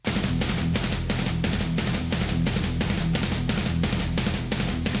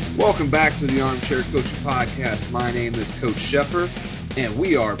Welcome back to the Armchair Coaching Podcast. My name is Coach Sheffer, and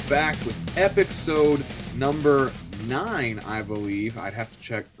we are back with Epicsode number 9, I believe. I'd have to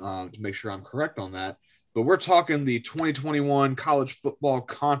check to make sure I'm correct on that. But we're talking the 2021 College Football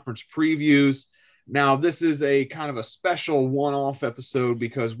Conference previews. Now, this is a kind of a special one-off episode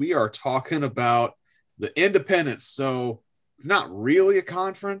because we are talking about the independents. So it's not really a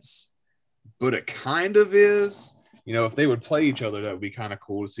conference, but it kind of is. You know, if they would play each other, that would be kind of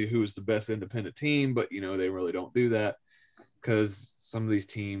cool to see who's the best independent team. But, you know, they really don't do that because some of these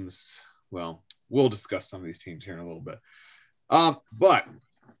teams, well, we'll discuss some of these teams here in a little bit. But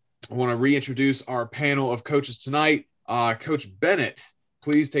I want to reintroduce our panel of coaches tonight. Coach Bennett,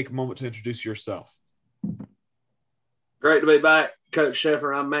 please take a moment to introduce yourself. Great to be back, Coach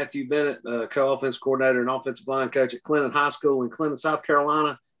Sheffer. I'm Matthew Bennett, co-offense coordinator and offensive line coach at Clinton High School in Clinton, South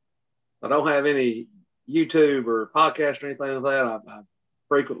Carolina. I don't have any YouTube or podcast or anything like that. I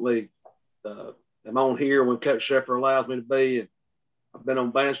frequently am on here when Coach Sheffer allows me to be. And I've been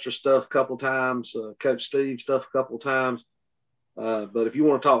on Bandstra stuff a couple of times, Coach Steve stuff a couple of times. But if you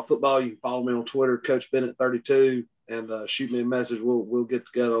want to talk football, you can follow me on Twitter, Coach Bennett 32, and shoot me a message. We'll get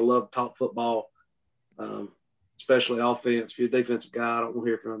together. I love to talk football, especially offense. If you're a defensive guy, I don't want to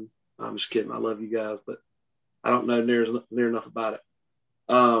hear from you. I'm just kidding. I love you guys, but I don't know near enough about it.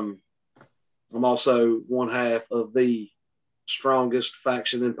 I'm also one half of the strongest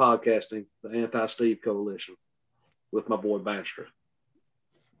faction in podcasting, the Anti-Steve Coalition, with my boy Bandstra.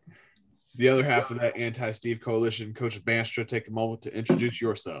 The other half of that Anti-Steve Coalition, Coach Bandstra, take a moment to introduce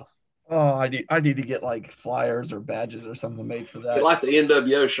yourself. Oh, I need to get like flyers or badges or something made for that. Get like the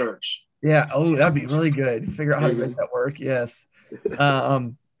NWO shirts. Yeah. Oh, that'd be really good. Figure out how to make that work. Yes.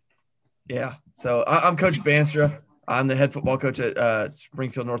 Yeah. So I'm Coach Bandstra. I'm the head football coach at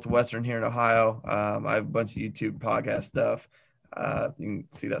Springfield Northwestern here in Ohio. I have a bunch of YouTube podcast stuff. You can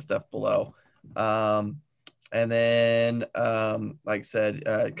see that stuff below. And then, like I said,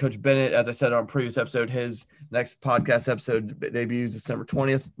 Coach Bennett, as I said on a previous episode, his next podcast episode debuts December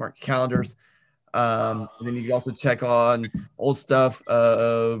 20th. Mark your calendars. And then you can also check on old stuff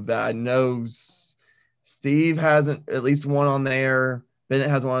that I know Steve hasn't at least one on there. Bennett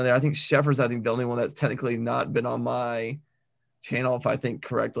has one on there. I think Sheffer's, the only one that's technically not been on my channel, if I think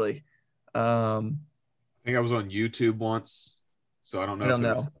correctly. I think I was on YouTube once, so I don't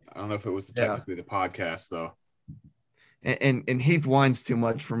know if it was technically the podcast though. And Heath whines too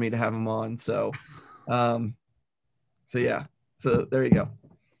much for me to have him on, so yeah. So there you go.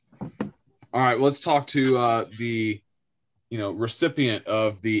 All right, let's talk to the recipient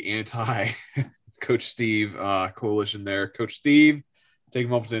of the anti-Coach Steve coalition there. Coach Steve, take a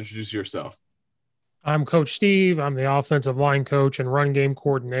moment to introduce yourself. I'm Coach Steve. I'm the offensive line coach and run game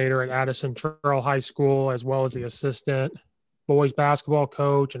coordinator at Addison Trail High School, as well as the assistant boys basketball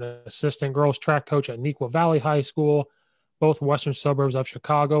coach and assistant girls track coach at Neuqua Valley High School, both western suburbs of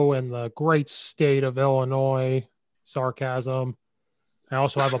Chicago and the great state of Illinois. Sarcasm. I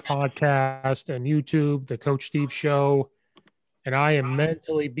also have a podcast and YouTube, The Coach Steve Show, and I am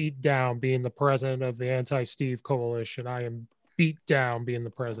mentally beat down being the president of the Anti-Steve Coalition. I am beat down being the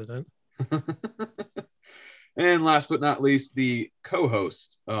president. And last but not least, the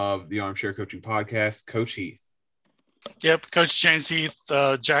co-host of the Armchair Coaching Podcast, Coach Heath. Yep, Coach James Heath,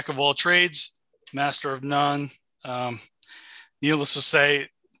 jack of all trades, master of none. Needless to say,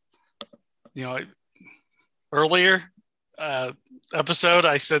 earlier episode,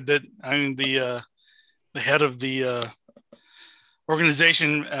 I said that I'm the head of the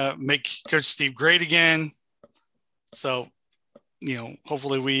organization, make Coach Steve great again. So,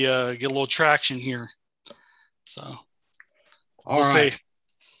 hopefully we get a little traction here. So we'll see.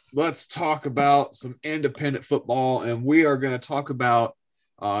 Let's talk about some independent football, and we are going to talk about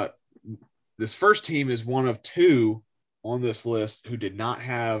this first team is one of two on this list who did not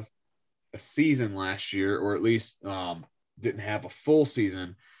have a season last year, or at least didn't have a full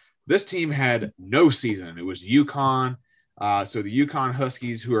season. This team had no season. It was UConn. So the UConn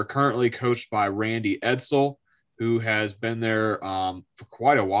Huskies, who are currently coached by Randy Edsall, who has been there for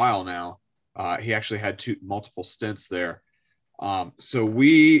quite a while now. He actually had multiple stints there. So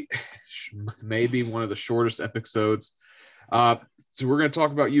we may be one of the shortest episodes. So we're going to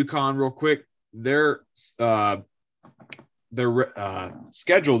talk about UConn real quick. Their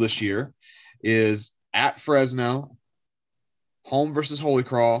schedule this year is at Fresno, home versus Holy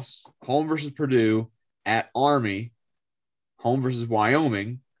Cross, home versus Purdue, at Army, home versus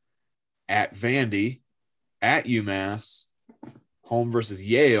Wyoming, at Vandy, at UMass, home versus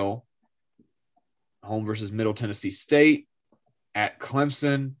Yale, home versus Middle Tennessee State, at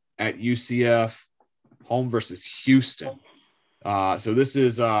Clemson, at UCF, home versus Houston. So this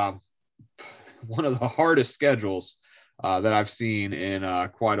is one of the hardest schedules that I've seen in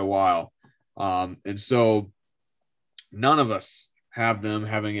quite a while. And so none of us have them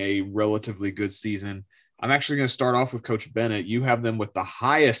having a relatively good season. I'm actually going to start off with Coach Bennett. You have them with the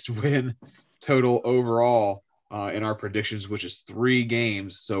highest win total overall in our predictions, which is 3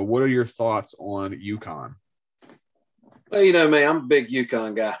 games. So what are your thoughts on UConn? Well, you know me, I'm a big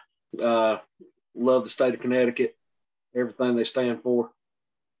UConn guy. Love the state of Connecticut, everything they stand for.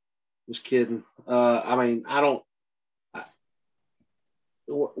 Just kidding. Where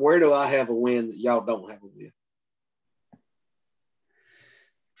do I have a win that y'all don't have a win?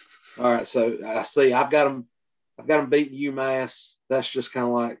 All right, so I see I've got them beating UMass. That's just kind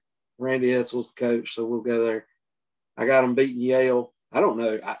of like Randy Edsall's the coach, so we'll go there. I got them beating Yale. I don't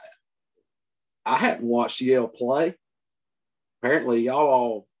know. I hadn't watched Yale play. Apparently, y'all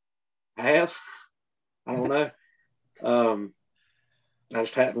all have. I don't know. I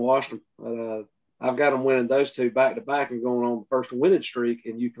just hadn't watched them. But, I've got them winning those 2 back-to-back and going on the first winning streak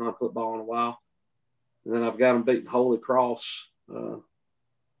in UConn football in a while. And then I've got them beating Holy Cross.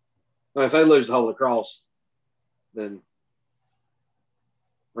 If they lose to Holy Cross, then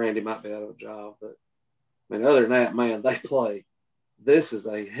Randy might be out of a job. But, other than that, man, they play. This is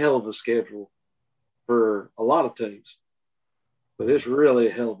a hell of a schedule for a lot of teams. But it's really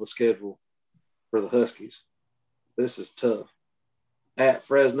a hell of a schedule for the Huskies. This is tough. At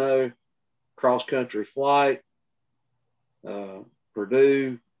Fresno, cross-country flight.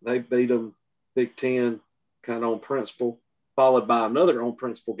 Purdue, they beat them Big Ten kind of on principle, followed by another on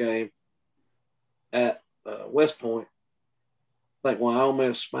principle game at West Point. I think Wyoming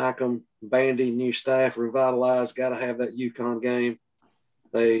will smack them. Bandy, new staff, revitalized, got to have that UConn game.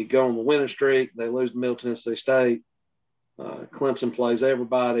 They go on the winning streak. They lose to Middle Tennessee State. Clemson plays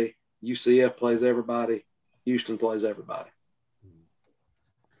everybody. UCF plays everybody. Houston plays everybody.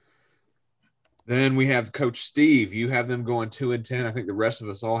 Then we have Coach Steve. You have them going 2-10. I think the rest of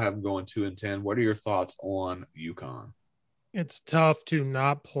us all have them going 2-10. What are your thoughts on UConn? It's tough to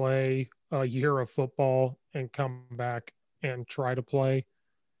not play a year of football and come back and try to play.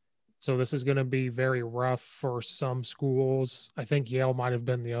 So this is going to be very rough for some schools. I think Yale might have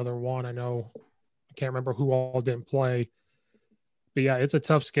been the other one. I can't remember who all didn't play. But yeah, it's a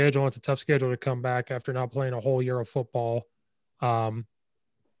tough schedule. It's a tough schedule to come back after not playing a whole year of football.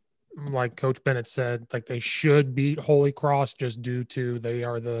 Like Coach Bennett said, like they should beat Holy Cross just due to they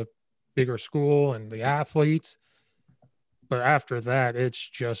are the bigger school and the athletes. But after that, it's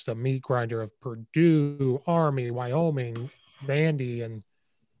just a meat grinder of Purdue, Army, Wyoming, Vandy, and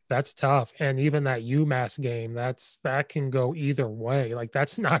that's tough. And even that UMass game, that can go either way. Like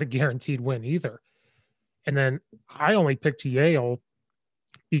that's not a guaranteed win either. And then I only picked Yale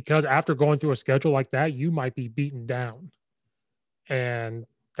because after going through a schedule like that, you might be beaten down. And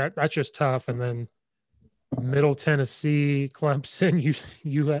that's just tough. And then Middle Tennessee, Clemson,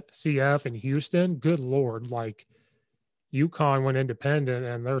 UCF, and Houston, good Lord. Like UConn went independent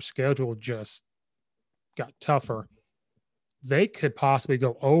and their schedule just got tougher. They could possibly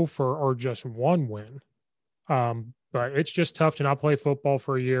go 0 for or just 1 win. But it's just tough to not play football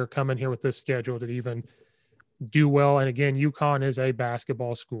for a year, come in here with this schedule to even do well. And again, UConn is a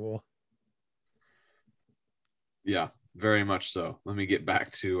basketball school. Yeah, very much so. Let me get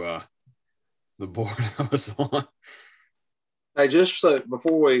back to the board I was on. Hey, just so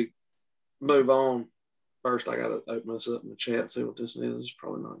before we move on, first I got to open this up in the chat, see what this is. It's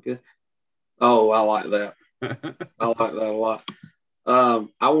probably not good. Oh, I like that. I like that a lot.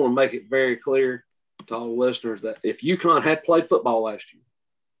 I want to make it very clear to all the listeners that if UConn had played football last year,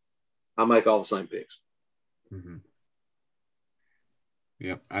 I make all the same picks. Mm-hmm.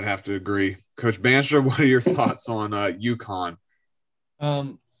 Yeah, I'd have to agree. Coach Banstra, what are your thoughts on UConn?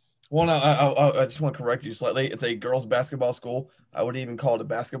 One, I just want to correct you slightly. It's a girls' basketball school. I wouldn't even call it a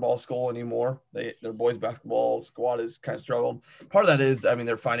basketball school anymore. Their boys' basketball squad has kind of struggled. Part of that is,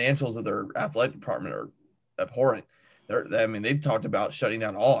 their financials of their athletic department are abhorrent. They've talked about shutting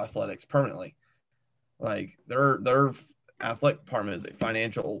down all athletics permanently. Like their athletic department is a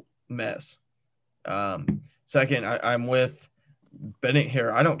financial mess. Second, I'm with Bennett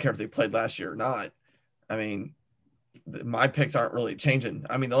here. I don't care if they played last year or not. My picks aren't really changing.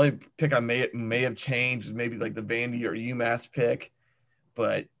 The only pick I may have changed is maybe like the Vandy or UMass pick,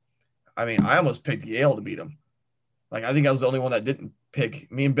 but I almost picked Yale to beat them. Like I think I was the only one that didn't pick.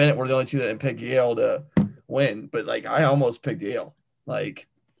 Me and Bennett were the only two that didn't pick Yale to win, but like I almost picked Yale. Like,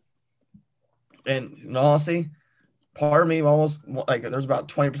 and in honesty, part of me almost like there's about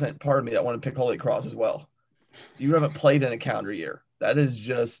 20% part of me that want to pick Holy Cross as well. You haven't played in a calendar year. That is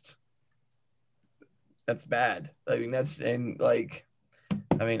just that's bad. I mean,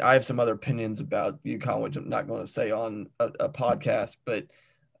 I have some other opinions about UConn, which I'm not going to say on a podcast, but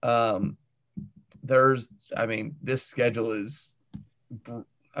this schedule is,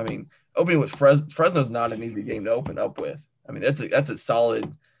 opening with Fresno's not an easy game to open up with. I mean, that's a solid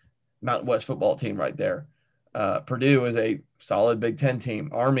Mountain West football team right there. Purdue is a solid Big Ten team.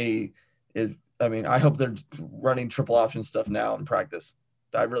 Army is, I hope they're running triple option stuff now in practice.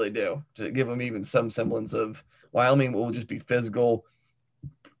 I really do, to give them even some semblance of. Wyoming will just be physical.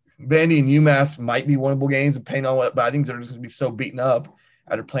 Vandy and UMass might be winnable games, depending on what, but I think they're just going to be so beaten up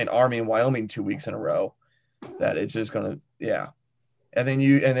after playing Army and Wyoming 2 weeks in a row that it's just going to, yeah. And then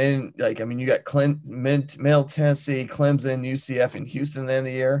you got Middle Tennessee, Clemson, UCF, and Houston at the end of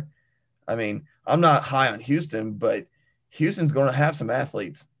the year. I mean, I'm not high on Houston, but Houston's going to have some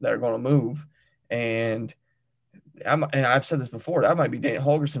athletes that are going to move. And I've said this before, that might be Dana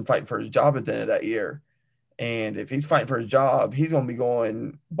Holgerson fighting for his job at the end of that year. And if he's fighting for his job, he's going to be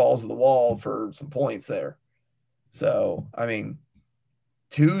going balls to the wall for some points there. So,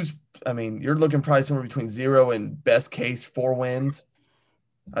 you're looking probably somewhere between 0 and best case 4 wins.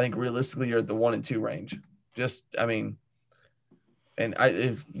 I think realistically you're at the 1 and 2 range. If I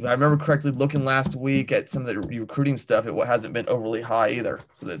remember correctly, looking last week at some of the recruiting stuff, it hasn't been overly high either.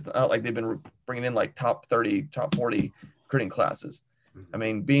 So it's not like they've been bringing in like top 30, top 40 recruiting classes.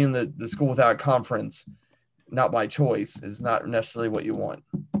 Being the school without a conference, not by choice, is not necessarily what you want.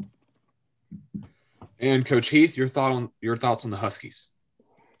 And Coach Heath, your thoughts on the Huskies?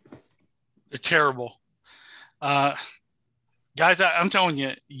 They're terrible. Guys, I'm telling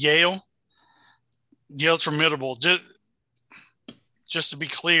you, Yale's formidable. Just to be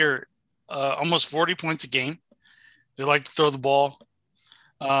clear, almost 40 points a game. They like to throw the ball.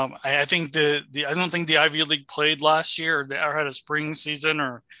 I think I don't think the Ivy League played last year or had a spring season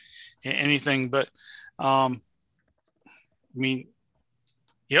or anything, but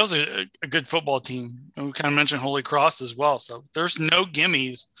Yale's a good football team. And we kind of mentioned Holy Cross as well. So there's no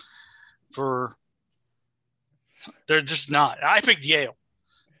gimmies for. They're just not. I picked Yale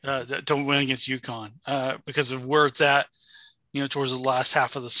to win against UConn because of where it's at, towards the last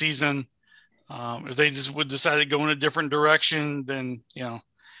half of the season. If they just would decide to go in a different direction, then,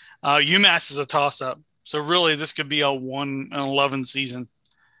 UMass is a toss-up. So really this could be a 1-11 season.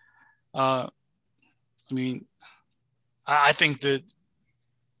 I think that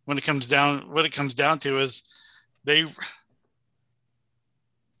what it comes down to is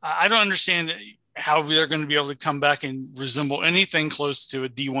I don't understand how they're going to be able to come back and resemble anything close to a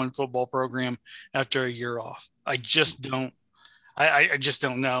D1 football program after a year off. I just don't. I just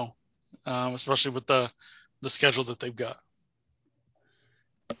don't know, especially with the schedule that they've got.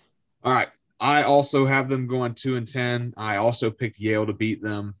 All right. I also have them going 2-10. I also picked Yale to beat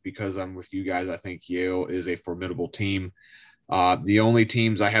them because I'm with you guys. I think Yale is a formidable team. The only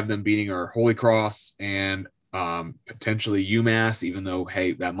teams I have them beating are Holy Cross and potentially UMass, even though,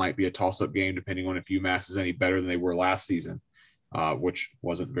 hey, that might be a toss-up game depending on if UMass is any better than they were last season, which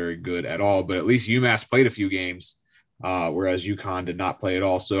wasn't very good at all. But at least UMass played a few games, whereas UConn did not play at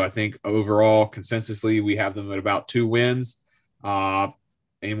all. So I think overall, consensusly, we have them at about 2 wins.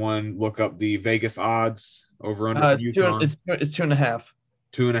 Anyone look up the Vegas odds over under for UConn? It's 2.5.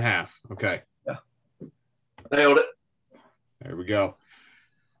 2.5. Okay. Yeah. Nailed it. There we go.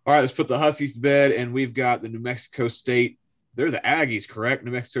 All right, let's put the Huskies to bed, and we've got the New Mexico State. They're the Aggies, correct? New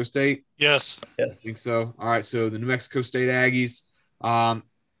Mexico State? Yes. I think so. All right, so the New Mexico State Aggies.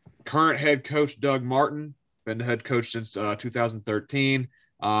 Current head coach Doug Martin, been the head coach since 2013,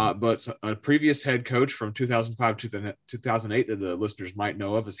 but a previous head coach from 2005 to 2008 that the listeners might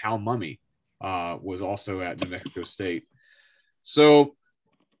know of is Hal Mumme, was also at New Mexico State. So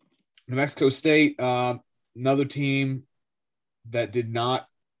New Mexico State, another team that did not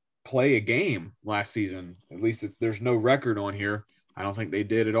play a game last season. At least if there's no record on here, I don't think they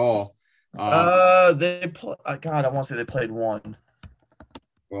did at all. I want to say they played 1.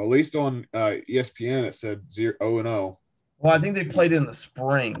 Well, at least on ESPN it said 0-0. Well, I think they played in the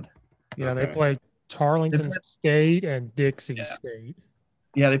spring. Yeah, Okay. they played Tarleton State and Dixie State.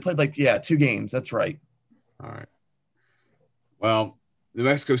 Yeah, they played 2 games. That's right. All right. Well, New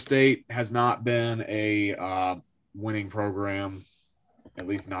Mexico State has not been a winning program, at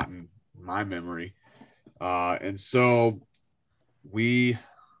least not in my memory. And so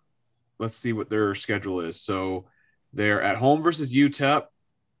let's see what their schedule is. So they're at home versus UTEP,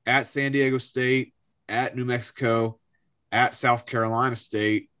 at San Diego State, at New Mexico, at South Carolina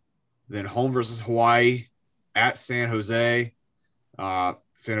State, then home versus Hawaii, at San Jose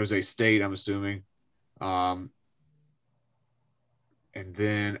State, I'm assuming. And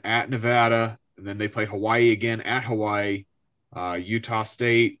then at Nevada, And then they play Hawaii again at Hawaii, Utah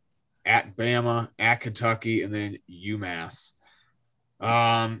State, at Bama, at Kentucky, and then UMass.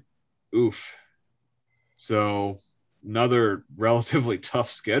 Oof. So another relatively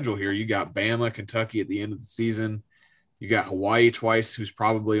tough schedule here. You got Bama, Kentucky at the end of the season. You got Hawaii twice, who's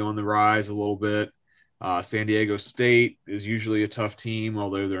probably on the rise a little bit. San Diego State is usually a tough team,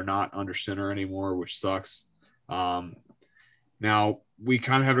 although they're not under center anymore, which sucks. Now, we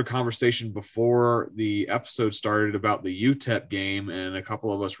kind of had a conversation before the episode started about the UTEP game, and a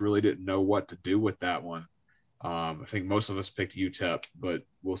couple of us really didn't know what to do with that one. I think most of us picked UTEP, but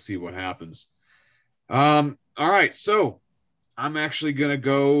we'll see what happens. All right, so I'm actually going to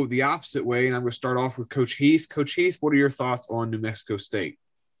go the opposite way, and I'm going to start off with Coach Heath. Coach Heath, what are your thoughts on New Mexico State?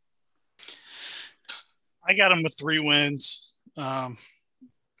 I got them with 3 wins. I've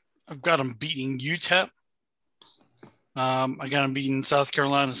got them beating UTEP. I got them beating South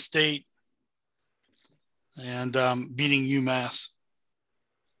Carolina State and beating UMass.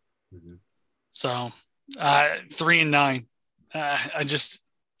 Mm-hmm. So 3-9.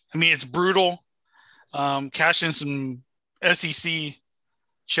 It's brutal. Cash in some SEC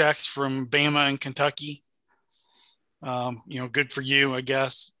checks from Bama and Kentucky. Good for you, I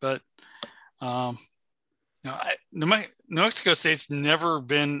guess. But New Mexico State's never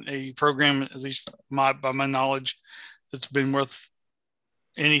been a program, at least by my knowledge, that's been worth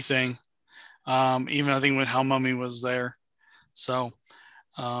anything. Even I think when Hal Mummy was there. So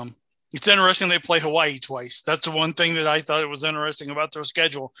it's interesting they play Hawaii twice. That's the one thing that I thought it was interesting about their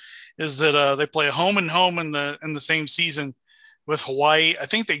schedule, is that they play home and home in the same season with Hawaii. I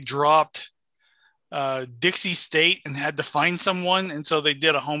think they dropped Dixie State and had to find someone, and so they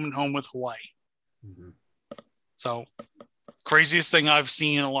did a home and home with Hawaii. Mm-hmm. So craziest thing I've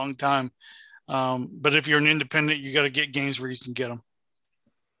seen in a long time. But if you're an independent, you got to get games where you can get them.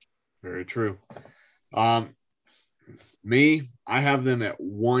 Very true. I have them at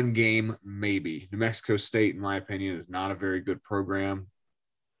 1 game, maybe. New Mexico State, in my opinion, is not a very good program.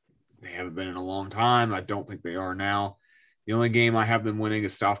 They haven't been in a long time. I don't think they are now. The only game I have them winning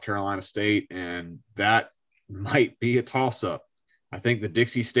is South Carolina State, and that might be a toss-up. I think the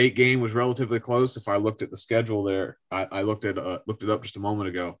Dixie State game was relatively close. If I looked at the schedule there, I looked it up just a moment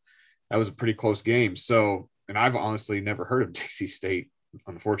ago. That was a pretty close game. So, and I've honestly never heard of Dixie State,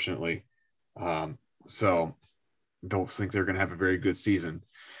 unfortunately. So don't think they're going to have a very good season.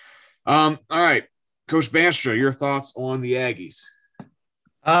 All right, Coach Banstra, your thoughts on the Aggies?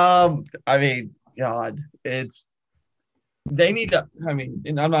 They need to.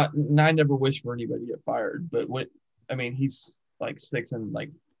 And I never wish for anybody to get fired, but he's like 6 and like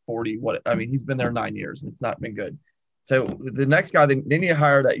 40. He's been there 9 years and it's not been good. So the next guy, they need to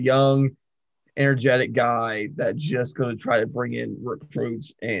hire that young, energetic guy that's just going to try to bring in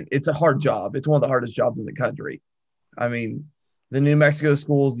recruits. And it's a hard job. It's one of the hardest jobs in the country. The New Mexico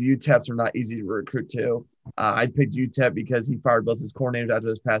schools, the UTEPs are not easy to recruit to. I picked UTEP because he fired both his coordinators after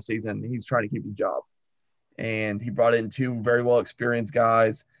this past season. And he's trying to keep his job. And he brought in 2 very well experienced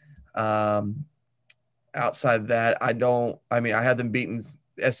guys. Outside that, I had them beating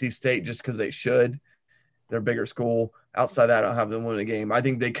SC State just because they should. They're a bigger school. Outside that, I don't have them win a game. I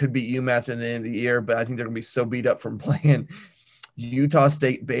think they could beat UMass at the end of the year, but I think they're going to be so beat up from playing Utah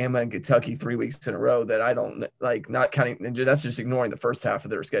State, Bama, and Kentucky 3 weeks in a row that I don't like. Not counting, that's just ignoring the first half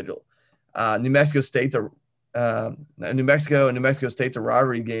of their schedule. New Mexico State's New Mexico and New Mexico State's a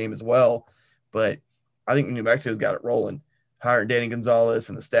rivalry game as well, but I think New Mexico's got it rolling. Hiring Danny Gonzalez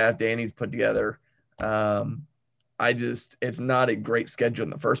and the staff Danny's put together. It's not a great schedule in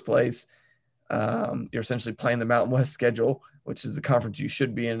the first place. You're essentially playing the Mountain West schedule, which is the conference you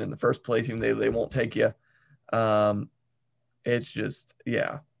should be in the first place, even though they won't take you. It's just,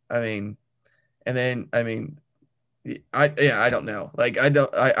 yeah. I don't know.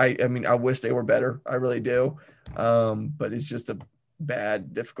 I wish they were better. I really do. But it's just a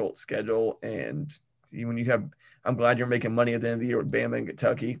bad, difficult schedule. And I'm glad you're making money at the end of the year with Bama and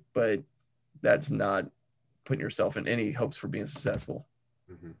Kentucky, but that's not putting yourself in any hopes for being successful.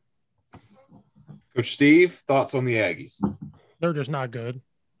 Mm-hmm. Coach Steve, thoughts on the Aggies? They're just not good.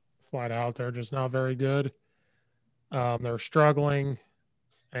 Flat out, they're just not very good. They're struggling,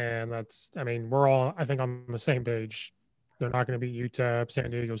 and we're all, I think, on the same page. They're not going to beat UTEP,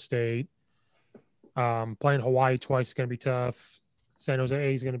 San Diego State. Playing Hawaii twice is going to be tough. San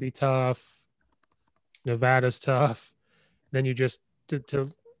Jose is going to be tough. Nevada's tough. Then you just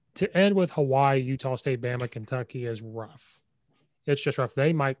to end with Hawaii, Utah State, Bama, Kentucky is rough. It's just rough.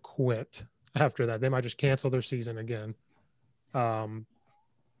 They might quit after that. They might just cancel their season again. They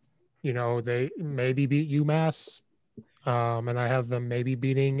maybe beat UMass, and I have them maybe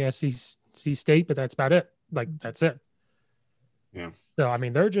beating SC NC State, but that's about it. Like, that's it. Yeah. So, I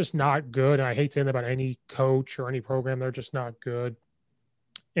mean, they're just not good. And I hate saying that about any coach or any program. They're just not good.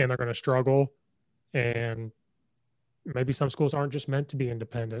 And they're going to struggle. And maybe some schools aren't just meant to be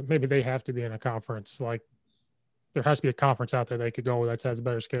independent. Maybe they have to be in a conference. Like, there has to be a conference out there they could go that has a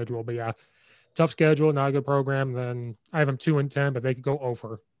better schedule. But yeah, tough schedule, not a good program. Then I have them 2-10, but they could go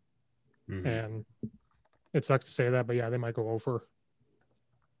over. Mm-hmm. And it sucks to say that, but yeah, they might go over.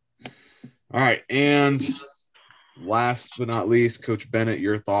 All right. And last but not least, Coach Bennett,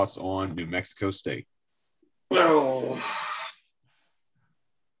 your thoughts on New Mexico State? Oh,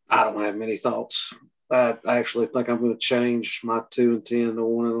 I don't have many thoughts. I actually think I'm going to change my 2-10 to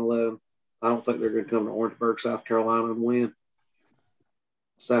 1-11. I don't think they're going to come to Orangeburg, South Carolina, and win.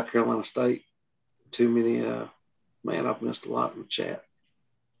 South Carolina State. Too many. Man, I've missed a lot in the chat.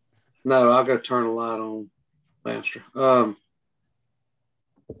 No, I'll go turn a light on Banster. So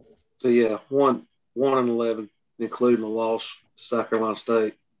yeah, 1-11, including the loss to South Carolina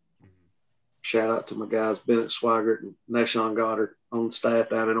State. Shout out to my guys Bennett Swigert and Nashon Goddard on the staff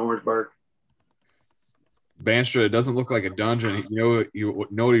down in Orangeburg. Banster, it doesn't look like a dungeon. You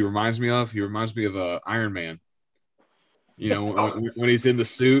know what he reminds me of? He reminds me of Iron Man. You know, when he's in the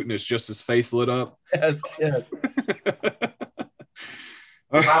suit and it's just his face lit up. Yes.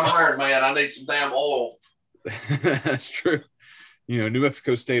 If I'm Iron Man, I need some damn oil. That's true. You know, New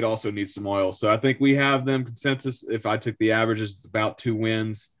Mexico State also needs some oil. So I think we have them consensus. If I took the averages, it's about 2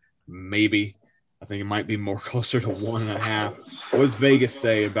 wins, maybe. I think it might be more closer to 1.5. What does Vegas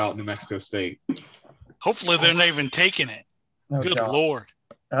say about New Mexico State? Hopefully they're not even taking it. Oh, Good God. Lord.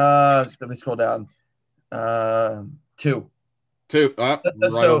 Let me scroll down. 2. So if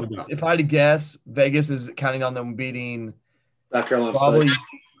I had to guess, Vegas is counting on them beating South Carolina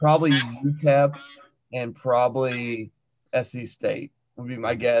probably UTEP and probably SC State would be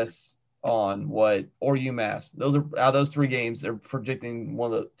my guess on or UMass. Those are out of those 3 games. They're projecting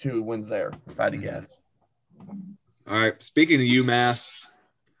one of the 2 wins there. If I had to guess. All right. Speaking of UMass,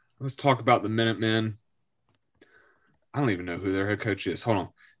 let's talk about the Minutemen. I don't even know who their head coach is. Hold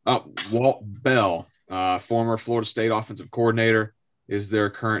on. Walt Bell, former Florida State offensive coordinator, is their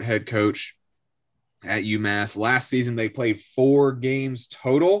current head coach at UMass. Last season, they played 4 games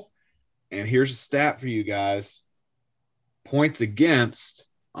total. And here's a stat for you guys. Points against,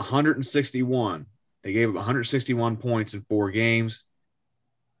 161. They gave up 161 points in 4 games.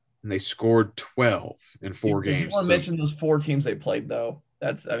 And they scored 12 in 4 games. You want to mention those 4 teams they played, though.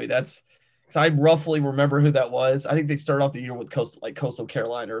 That's because I roughly remember who that was. I think they started off the year with Coastal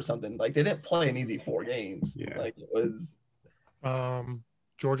Carolina or something. Like, they didn't play an easy 4 games. Yeah. Like, it was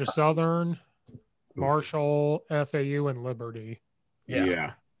Georgia Southern, Marshall, FAU, and Liberty.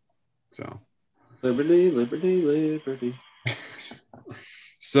 Yeah. So Liberty.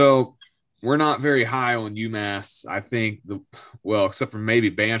 So we're not very high on UMass. I think except for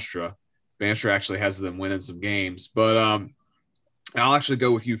maybe Banstra. Banstra actually has them winning some games, but I'll actually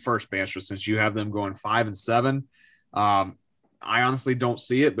go with you first, Banstra, since you have them going 5-7. I honestly don't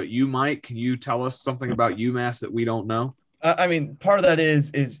see it, but you might. Can you tell us something about UMass that we don't know? I mean, part of that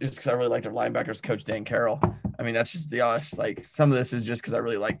is just because I really like their linebackers, Coach Dan Carroll. I mean, that's just the honest. Like, some of this is just because I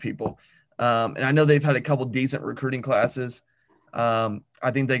really like people, and I know they've had a couple decent recruiting classes. I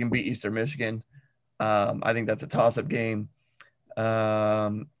think they can beat Eastern Michigan. I think that's a toss-up game.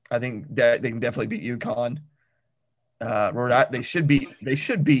 I think that they can definitely beat UConn. They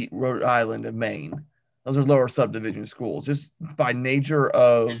should beat Rhode Island and Maine. Those are lower subdivision schools, just by nature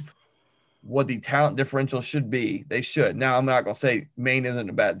of what the talent differential should be. They should. Now, I'm not going to say Maine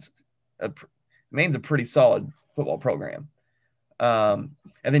isn't Maine's a pretty solid football program.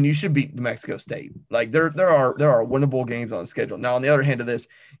 And then you should beat New Mexico State. Like, there are winnable games on the schedule. Now, on the other hand of this,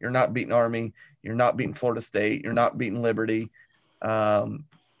 you're not beating Army, you're not beating Florida State, you're not beating Liberty. Who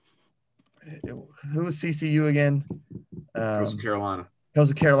was CCU again? Coastal Carolina.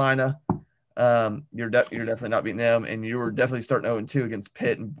 You're definitely not beating them, and you were definitely starting 0-2 against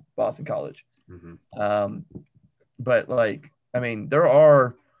Pitt and Boston College. Mm-hmm. But I mean, there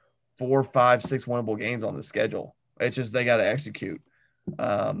are 4, 5, 6 winnable games on the schedule. It's just they got to execute.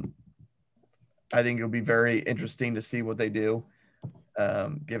 I think it'll be very interesting to see what they do,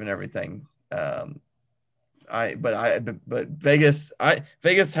 given everything. But Vegas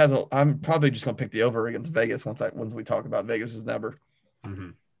has I'm probably just gonna pick the over against Vegas once we talk about Vegas's number. Mm-hmm.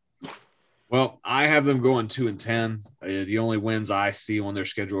 Well, I have them going 2-10. The only wins I see on their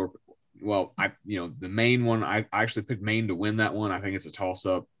schedule, the Maine one, I actually picked Maine to win that one. I think it's a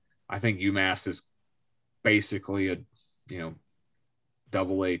toss-up. I think UMass is basically a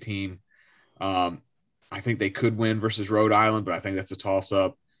double-A team. I think they could win versus Rhode Island, but I think that's a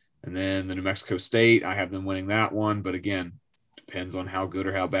toss-up. And then the New Mexico State, I have them winning that one. But again, depends on how good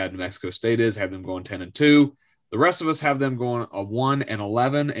or how bad New Mexico State is. I have them going 10-2. The rest of us have them going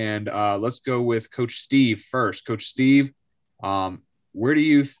 1-11. And let's go with Coach Steve first. Coach Steve, where do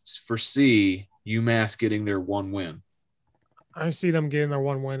you foresee UMass getting their one win? I see them getting their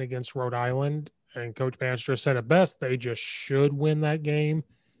one win against Rhode Island. And Coach Bandstra said it best. They just should win that game.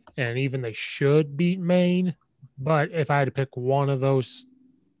 And even they should beat Maine. But if I had to pick one of those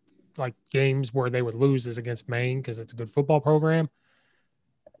like games where they would lose is against Maine because it's a good football program.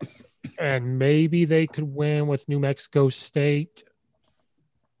 And maybe they could win with New Mexico State,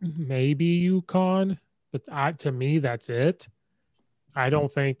 maybe UConn. But to me, that's it. I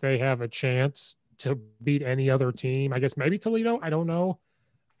don't think they have a chance to beat any other team. I guess maybe Toledo. I don't know.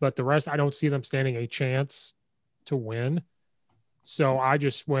 But the rest, I don't see them standing a chance to win. So I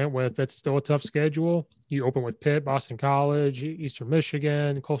just went with it's still a tough schedule. You open with Pitt, Boston College, Eastern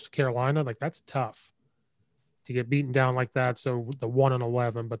Michigan, Coastal Carolina. Like, that's tough to get beaten down like that. So the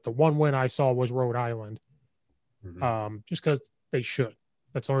 1-11, but the one win I saw was Rhode Island. Just because they should.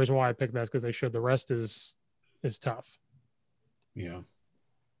 That's the only reason why I picked that, because they should. The rest is tough. Yeah.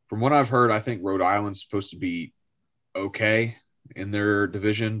 From what I've heard, I think Rhode Island's supposed to be okay in their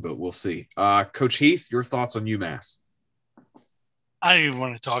division, but we'll see. Coach Heath, your thoughts on UMass? I don't even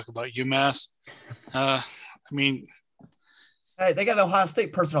want to talk about UMass. I mean, hey, they got an Ohio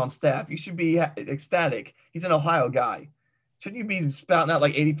State person on staff. You should be ecstatic. He's an Ohio guy. Shouldn't you be spouting out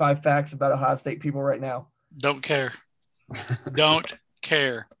like 85 facts about Ohio State people right now? Don't care. Don't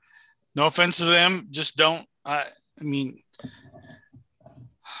care. No offense to them. Just don't. I mean,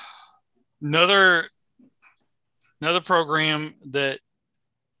 another program that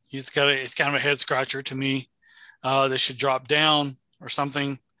it's kind of a head scratcher to me. They should drop down or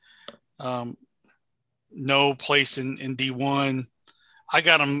something. No place in D1. I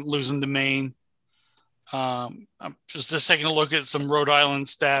got them losing to Maine. I'm just taking a look at some Rhode Island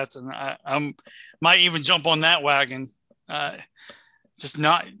stats, and I might even jump on that wagon. Just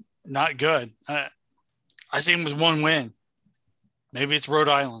not good. I see them with one win. Maybe it's Rhode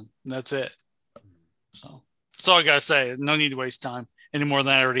Island. And that's it. So that's all I got to say. No need to waste time any more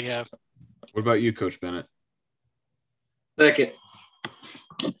than I already have. What about you, Coach Bennett?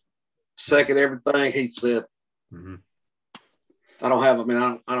 Second everything he said. Mm-hmm. I don't have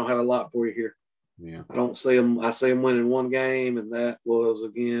a lot for you here. Yeah. I see them winning one game, and that was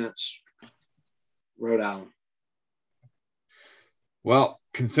against Rhode Island. Well,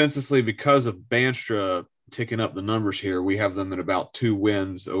 consensusly, because of Banstra ticking up the numbers here, we have them at about 2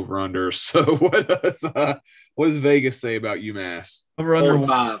 wins over under. So what does Vegas say about UMass? Over under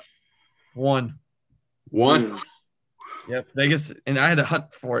 5. 1. Yep, Vegas, and I had to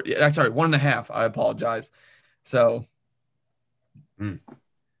hunt for it. Yeah, sorry, 1.5. I apologize. So, yep,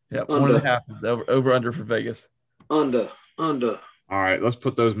 1.5 is over under for Vegas. Under. All right, let's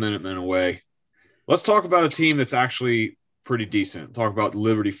put those Minutemen away. Let's talk about a team that's actually pretty decent. Talk about the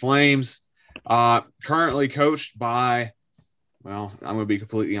Liberty Flames. Currently coached by, well, I'm going to be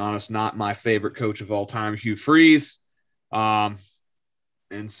completely honest, not my favorite coach of all time, Hugh Freeze. And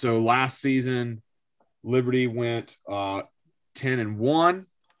so last season, Liberty went 10-1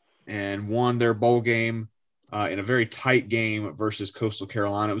 and won their bowl game in a very tight game versus Coastal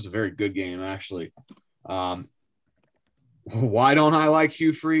Carolina. It was a very good game, actually. Why don't I like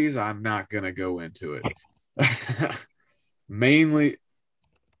Hugh Freeze? I'm not going to go into it. Mainly,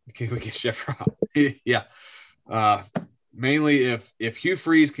 okay, we get Sheffer out. Yeah. Mainly if Hugh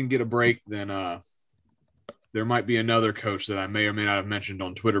Freeze can get a break, then there might be another coach that I may or may not have mentioned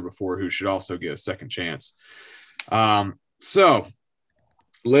on Twitter before who should also get a second chance. So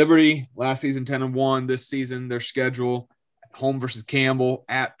Liberty last season 10-1. This season their schedule: home versus Campbell,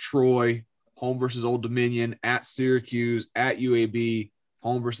 at Troy, home versus Old Dominion, at Syracuse, at UAB,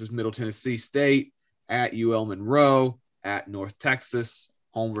 home versus Middle Tennessee State, at UL Monroe, at North Texas,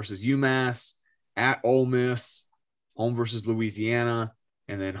 home versus UMass, at Ole Miss, home versus Louisiana,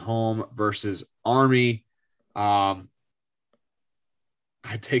 and then home versus Army. I'd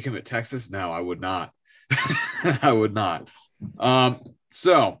take him at Texas. No, I would not. I would not.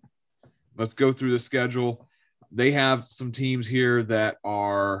 So let's go through the schedule. They have some teams here that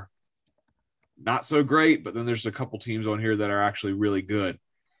are not so great, but then there's a couple teams on here that are actually really good.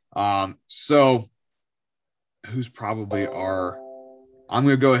 So who's probably I'm going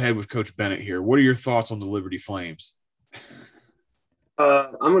to go ahead with Coach Bennett here. What are your thoughts on the Liberty Flames?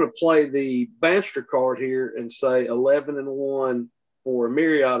 I'm going to play the Banster card here and say 11-1 for a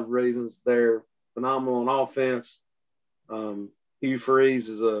myriad of reasons. They're phenomenal on offense. Hugh Freeze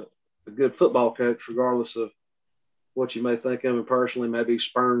is a good football coach, regardless of what you may think of him personally, maybe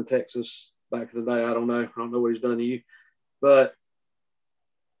spurned Texas back in the day. I don't know. I don't know what he's done to you. But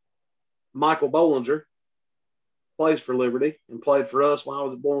Michael Bollinger plays for Liberty and played for us when I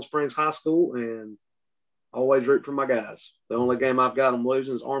was at Boiling Springs High School, and always root for my guys. The only game I've got them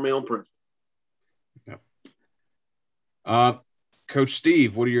losing is Army on principle. Yep. Coach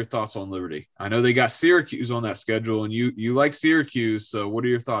Steve, what are your thoughts on Liberty? I know they got Syracuse on that schedule, and you like Syracuse, so what are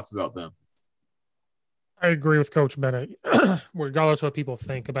your thoughts about them? I agree with Coach Bennett. Regardless of what people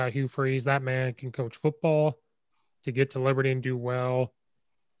think about Hugh Freeze, that man can coach football. To get to Liberty and do well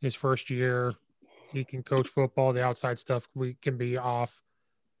his first year, he can coach football. The outside stuff we can be off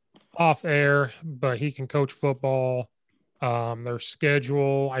air, but he can coach football. Their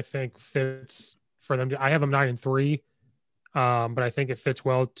schedule, I think, fits for them. I have them 9-3, but I think it fits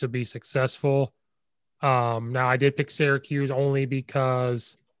well to be successful. Now, I did pick Syracuse only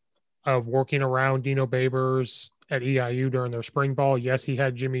because of working around Dino Babers at EIU during their spring ball. Yes, he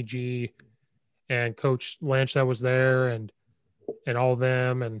had Jimmy G and Coach Lynch that was there and all of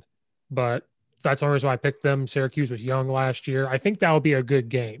them. But that's the only reason why I picked them. Syracuse was young last year. I think that'll be a good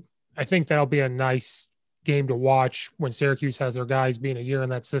game. I think that'll be a nice game to watch when Syracuse has their guys being a year in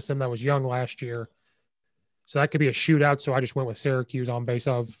that system that was young last year. So that could be a shootout. So I just went with Syracuse on base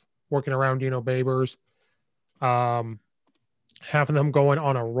of working around Dino Babers. Having them going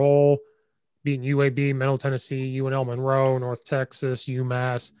on a roll, beating UAB, Middle Tennessee, UNL Monroe, North Texas,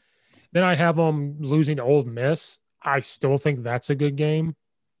 UMass. Then I have them losing to Ole Miss. I still think that's a good game.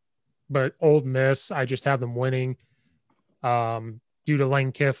 But Ole Miss, I just have them winning due to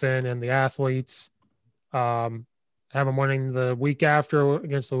Lane Kiffin and the athletes. Have them winning the week after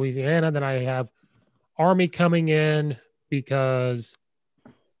against Louisiana. Then I have Army coming in because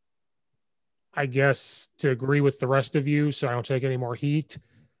I guess to agree with the rest of you, so I don't take any more heat.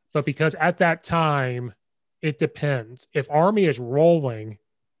 But because at that time, it depends. If Army is rolling,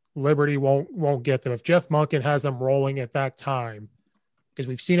 Liberty won't get them. If Jeff Monken has them rolling at that time, because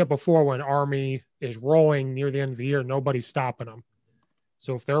we've seen it before when Army is rolling near the end of the year, nobody's stopping them.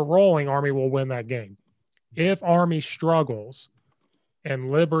 So if they're rolling, Army will win that game. If Army struggles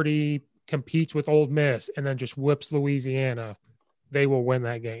and Liberty competes with Ole Miss and then just whips Louisiana, they will win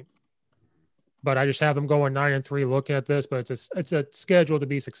that game. But I just have them going 9-3 looking at this, but it's a schedule to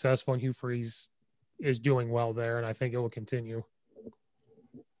be successful, and Hugh Freeze is doing well there, and I think it will continue.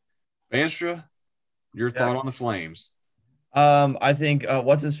 Vanstra, your thought on the Flames? I think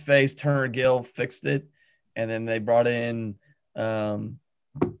what's his face, Turner Gill, fixed it, and then they brought in Hugh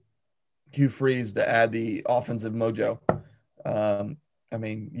Freeze to add the offensive mojo. I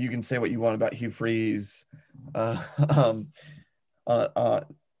mean, you can say what you want about Hugh Freeze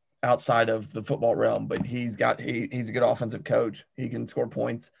outside of the football realm, but he's a good offensive coach. He can score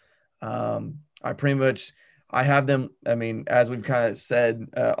points. I have them. I mean, as we've kind of said,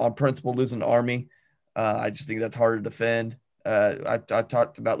 on principle, losing Army. I just think that's harder to defend. I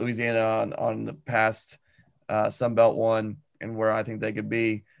talked about Louisiana on the past Sun Belt one and where I think they could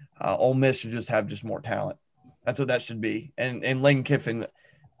be. Ole Miss should just have more talent. That's what that should be. And Lane Kiffin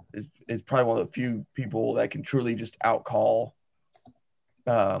is probably one of the few people that can truly just outcall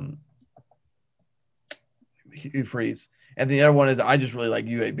Hugh Freeze. And the other one is I just really like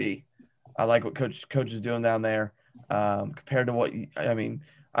UAB. I like what coach is doing down there compared to what – I mean,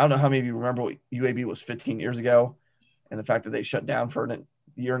 I don't know how many of you remember what UAB was 15 years ago and the fact that they shut down for a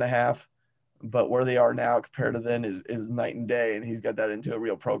year and a half. But where they are now compared to then is night and day, and he's got that into a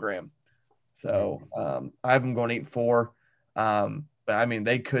real program. So I have them going 8-4. But, I mean,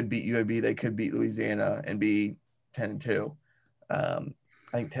 they could beat UAB. They could beat Louisiana and be 10-2. I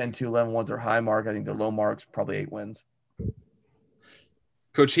think 10-2, 11-1's their high mark. I think their low mark's probably 8 wins.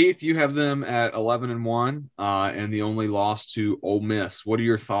 Coach Heath, you have them at 11-1 and the only loss to Ole Miss. What are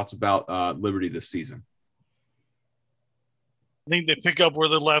your thoughts about Liberty this season? I think they pick up where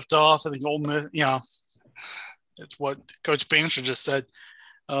they left off. I think Ole Miss, it's what Coach Bannister just said.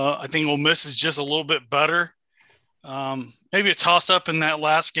 I think Ole Miss is just a little bit better. Maybe a toss-up in that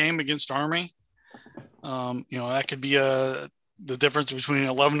last game against Army. That could be the difference between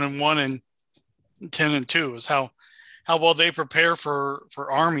 11-1 and 10-2 is how well they prepare for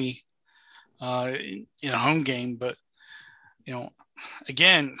Army in a home game. But,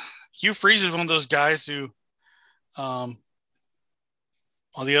 again, Hugh Freeze is one of those guys who, all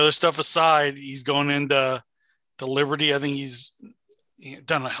the other stuff aside, he's going into Liberty. I think he's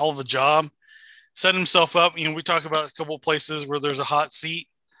done a hell of a job. Set himself up. We talk about a couple of places where there's a hot seat.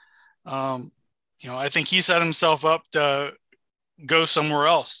 I think he set himself up to go somewhere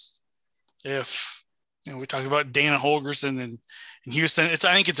else. If we talk about Dana Holgerson and Houston, I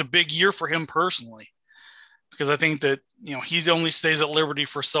think it's a big year for him personally. because I think that, he only stays at Liberty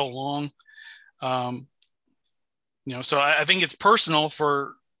for so long. So I think it's personal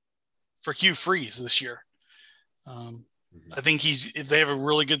for Hugh Freeze this year. I think if they have a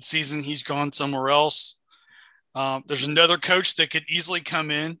really good season, he's gone somewhere else. There's another coach that could easily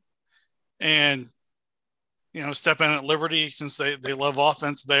come in and, step in at Liberty since they love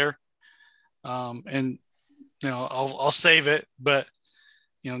offense there. I'll save it, but,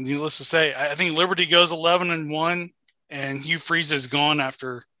 needless to say, I think Liberty goes 11-1 and Hugh Freeze is gone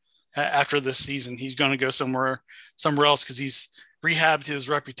after this season. He's going to go somewhere else because he's rehabbed his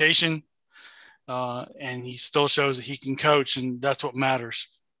reputation. And he still shows that he can coach, and that's what matters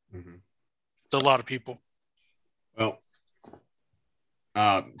to a lot of people. Well,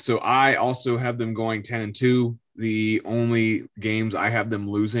 so I also have them going 10-2. The only games I have them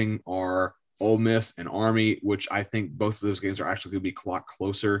losing are Ole Miss and Army, which I think both of those games are actually going to be a lot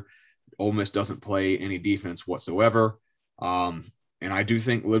closer. Ole Miss doesn't play any defense whatsoever. And I do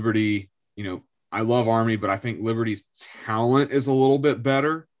think Liberty, I love Army, but I think Liberty's talent is a little bit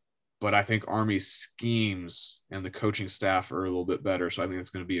better. But I think Army's schemes and the coaching staff are a little bit better. So I think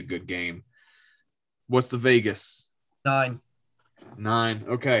it's going to be a good game. What's the Vegas? 9.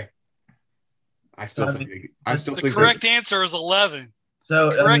 Okay. The correct answer is 11.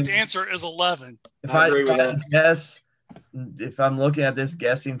 So the correct answer is 11. I agree with that. Guess, if I'm looking at this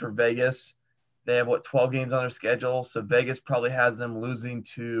guessing for Vegas, they have 12 games on their schedule. So Vegas probably has them losing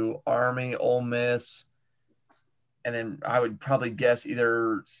to Army, Ole Miss, and then I would probably guess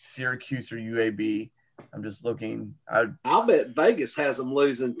either Syracuse or UAB. I'm just looking. I'll bet Vegas has them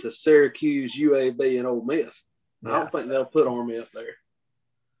losing to Syracuse, UAB, and Ole Miss. Yeah. I don't think they'll put Army up there.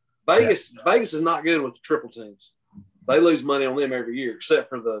 Vegas is not good with the triple teams. They lose money on them every year, except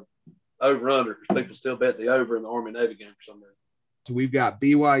for the over-under, because people still bet the over in the Army-Navy game for some reason. So we've got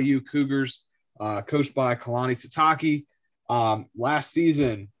BYU Cougars, coached by Kalani Sitake. Last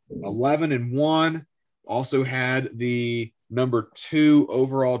season, 11-1. Also had the number 2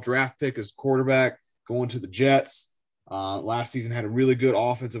 overall draft pick as quarterback going to the Jets. Last season had a really good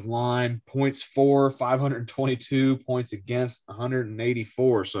offensive line, points for 522, points against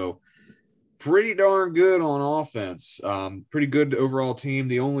 184. So pretty darn good on offense. Pretty good overall team.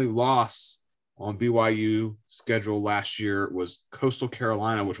 The only loss on BYU schedule last year was Coastal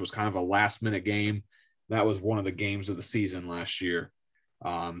Carolina, which was kind of a last-minute game. That was one of the games of the season last year.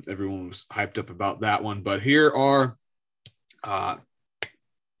 Everyone was hyped up about that one. But here are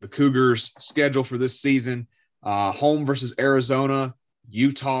the Cougars' schedule for this season. Home versus Arizona,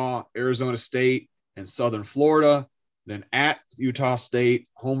 Utah, Arizona State, and Southern Florida. Then at Utah State,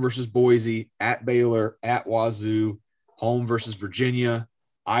 home versus Boise, at Baylor, at Wazoo, home versus Virginia,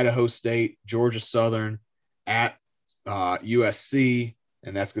 Idaho State, Georgia Southern, at USC,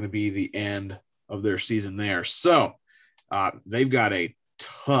 and that's going to be the end of their season there. So they've got a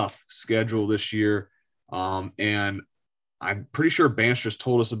tough schedule this year, and I'm pretty sure Banstra's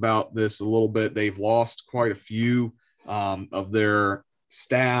told us about this a little bit. They've lost quite a few of their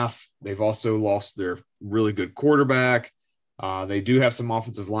staff. They've also lost their really good quarterback. They do have some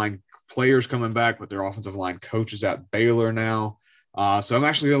offensive line players coming back, but their offensive line coach is at Baylor now. So I'm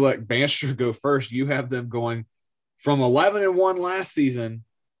actually going to let Banstra go first. You have them going from 11-1 last season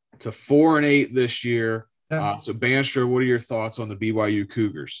to 4-8 this year. Yeah. So Banstra, what are your thoughts on the BYU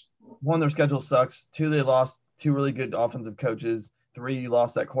Cougars? 1, their schedule sucks. 2, they lost 2 really good offensive coaches. 3, you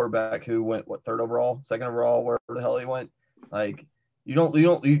lost that quarterback who went 3rd overall, 2nd overall, wherever the hell he went. Like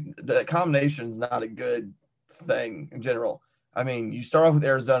that combination is not a good thing in general. I mean, you start off with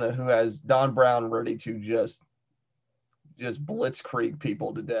Arizona, who has Don Brown ready to just blitzkrieg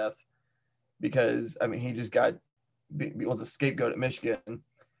people to death because, I mean, he just was a scapegoat at Michigan.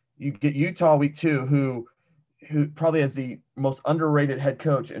 You get Utah week 2, who probably has the most underrated head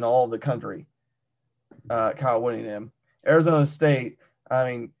coach in all of the country, Kyle Whittingham. Arizona State,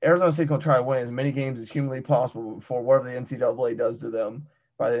 I mean, Arizona State's going to try to win as many games as humanly possible before whatever the NCAA does to them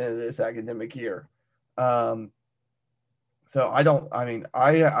by the end of this academic year. So I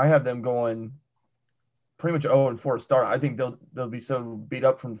have them going pretty much 0-4 to start. I think they'll be so beat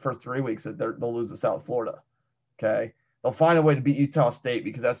up from the first 3 weeks that they'll lose to South Florida. Okay. They'll find a way to beat Utah State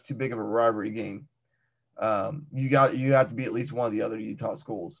because that's too big of a rivalry game. You have to beat at least one of the other Utah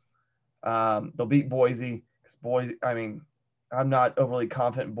schools. They'll beat Boise because Boise, I mean, I'm not overly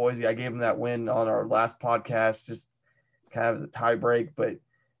confident in Boise. I gave them that win on our last podcast, just kind of as a tie break, but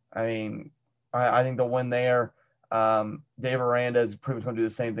I mean, I think they'll win there. Dave Aranda is pretty much going to do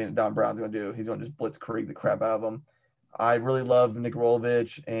the same thing that Don Brown's going to do. He's going to just blitzkrieg the crap out of them. I really love Nick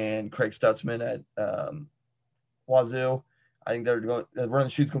Rolovich and Craig Stutzman at Wazoo. I think the run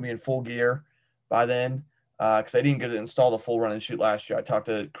and shoot's going to be in full gear by then. because they didn't get to install the full run and shoot last year. I talked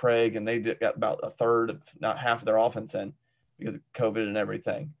to Craig, and they got about a third, if not half, of their offense in because of COVID and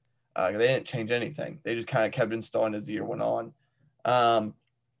everything. They didn't change anything. They just kind of kept installing as the year went on.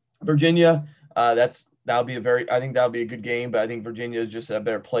 Virginia, I think that'll be a good game, but I think Virginia is just in a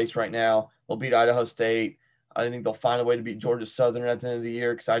better place right now. They'll beat Idaho State. I think they'll find a way to beat Georgia Southern at the end of the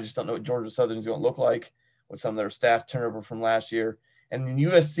year because I just don't know what Georgia Southern is going to look like with some of their staff turnover from last year. And then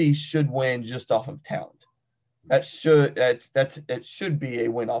USC should win just off of talent. It should be a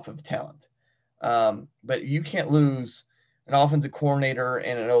win off of talent. But you can't lose an offensive coordinator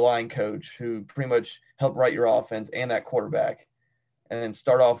and an O-line coach who pretty much help write your offense and that quarterback, and then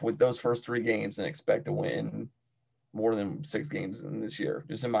start off with those first 3 games and expect to win more than 6 games in this year,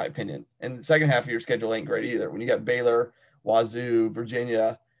 just in my opinion. And the second half of your schedule ain't great either. When you got Baylor, Wazoo,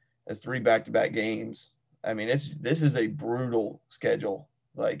 Virginia as 3 back-to-back games, I mean, this is a brutal schedule.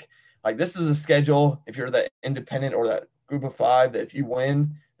 Like this is a schedule, if you're that independent or that group of 5, that if you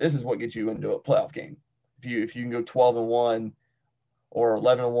win, this is what gets you into a playoff game. If you can go 12-1 or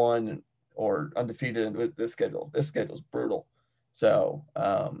 11-1 or undefeated with this schedule is brutal. So,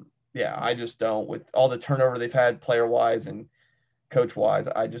 I just don't, with all the turnover they've had player-wise and coach-wise,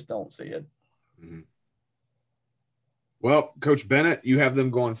 I just don't see it. Mm-hmm. Well, Coach Bennett, you have them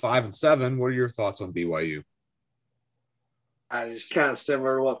going 5-7. What are your thoughts on BYU? I just kind of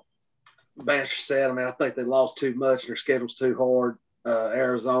similar to what Banster said. I mean, I think they lost too much. Their schedule's too hard.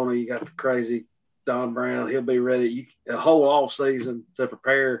 Arizona, you got the crazy Don Brown. He'll be ready. A whole off season to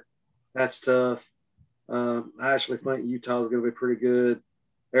prepare. That's tough. I actually think Utah's going to be pretty good.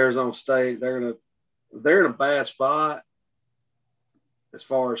 Arizona State, they're in a bad spot as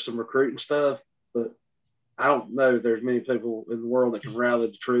far as some recruiting stuff, but I don't know there's many people in the world that can rally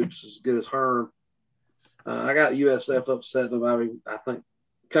the troops as good as Herm. I got USF upset them. I mean, I think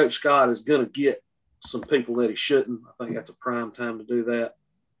Coach Scott is going to get some people that he shouldn't. I think that's a prime time to do that.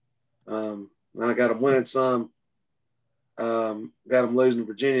 And I got them winning some. Got them losing to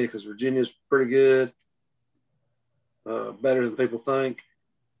Virginia because Virginia's pretty good, better than people think.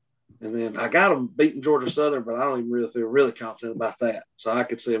 And then I got them beating Georgia Southern, but I don't even really feel really confident about that. So I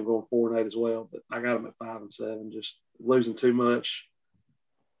could see them going 4-8 as well. But I got them at 5-7, just losing too much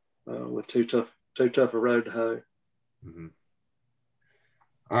with too tough a road to hoe. Mm-hmm.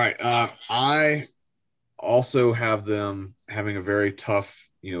 All right. I also have them having a very tough,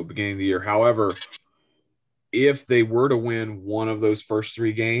 beginning of the year. However, if they were to win one of those first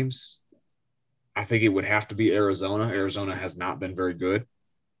 3 games, I think it would have to be Arizona. Arizona has not been very good.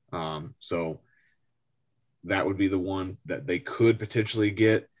 So that would be the one that they could potentially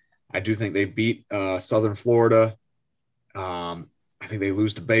get. I do think they beat Southern Florida. I think they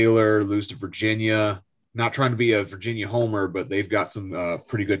lose to Baylor, lose to Virginia. Not trying to be a Virginia homer, but they've got some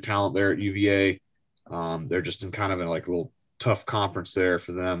pretty good talent there at UVA. They're just in kind of a little tough conference there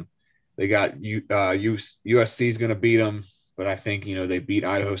for them. They got USC is going to beat them, but I think, they beat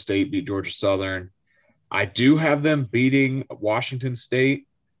Idaho State, beat Georgia Southern. I do have them beating Washington State,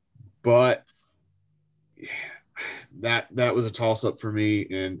 but that was a toss-up for me,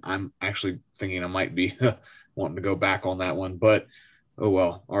 and I'm actually thinking I might be wanting to go back on that one, but oh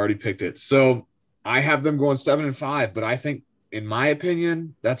well, already picked it. So I have them going 7-5, but I think, in my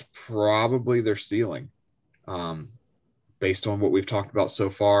opinion, that's probably their ceiling, based on what we've talked about so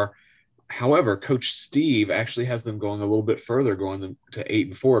far. However, Coach Steve actually has them going a little bit further, going them to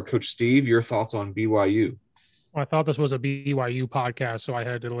 8-4. Coach Steve, your thoughts on BYU? I thought this was a BYU podcast, so I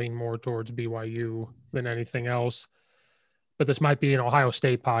had to lean more towards BYU than anything else. But this might be an Ohio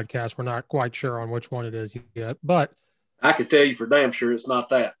State podcast. We're not quite sure on which one it is yet. But I can tell you for damn sure it's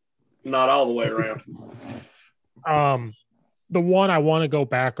not that. Not all the way around. The one I want to go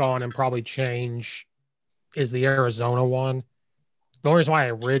back on and probably change is the Arizona one. The only reason why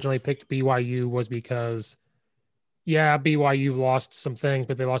I originally picked BYU was because, BYU lost some things,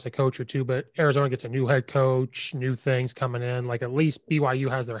 but they lost a coach or two. But Arizona gets a new head coach, new things coming in. Like, at least BYU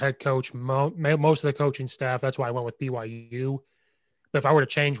has their head coach, most of the coaching staff. That's why I went with BYU. But if I were to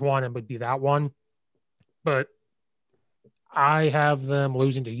change one, it would be that one. But I have them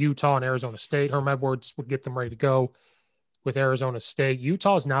losing to Utah and Arizona State. Herm Edwards would get them ready to go with Arizona State.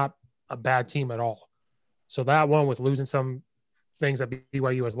 Utah is not a bad team at all. So that one, with losing some things that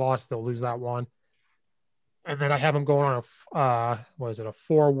BYU has lost, they'll lose that one. And then I have them going on a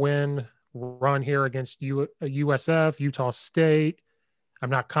 4-win run here against USF, Utah State.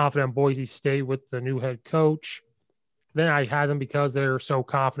 I'm not confident in Boise State with the new head coach. Then I had them, because they're so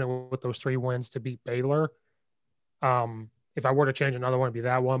confident with those 3 wins, to beat Baylor. If I were to change another one, it'd be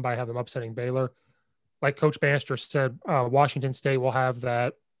that one, but I have them upsetting Baylor. Like Coach Banster said, Washington State will have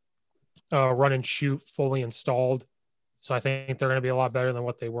that run and shoot fully installed. So I think they're going to be a lot better than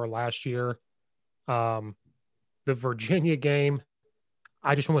what they were last year. The Virginia game,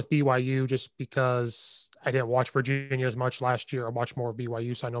 I just went with BYU just because I didn't watch Virginia as much last year. I watched more of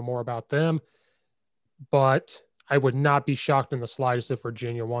BYU, so I know more about them. But I would not be shocked in the slightest if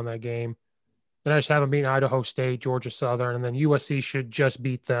Virginia won that game. Then I just have them beating Idaho State, Georgia Southern, and then USC should just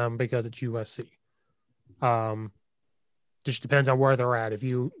beat them because it's USC. Just depends on where they're at. If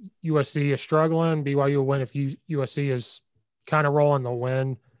USC is struggling, BYU will win. If USC is kind of rolling, they'll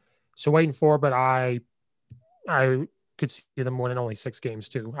win. So waiting for, but I could see them winning only 6 games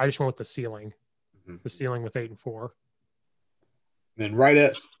too. I just went with the ceiling, the ceiling with 8-4. Then right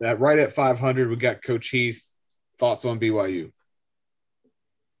at 500, we got Coach Heath. Thoughts on BYU?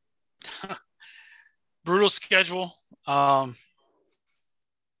 Brutal schedule. Coach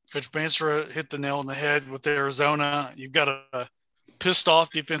Banstra hit the nail on the head with Arizona. You've got a pissed off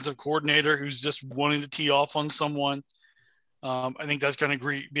defensive coordinator who's just wanting to tee off on someone. I think that's going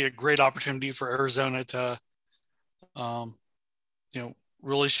to be a great opportunity for Arizona to,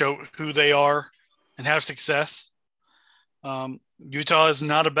 really show who they are and have success. Utah is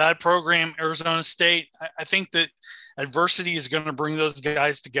not a bad program. Arizona State, I think that adversity is going to bring those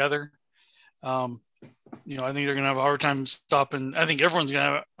guys together. I think they're going to have a hard time stopping. I think everyone's going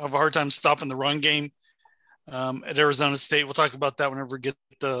to have a hard time stopping the run game at Arizona State. We'll talk about that whenever we get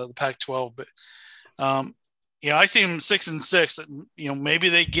the Pac-12. But, I see them 6-6. Maybe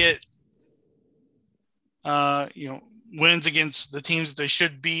they get, wins against the teams they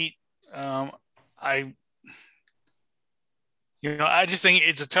should beat. I just think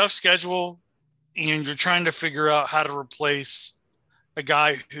it's a tough schedule, and you're trying to figure out how to replace a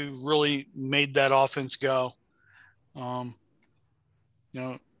guy who really made that offense go. Kind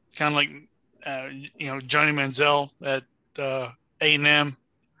of like, Johnny Manziel at A&M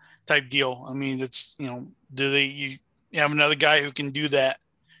type deal. I mean, it's, you have another guy who can do that?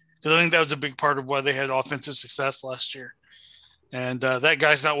 Because I think that was a big part of why they had offensive success last year. And that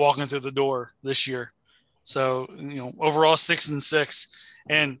guy's not walking through the door this year. So, overall 6-6,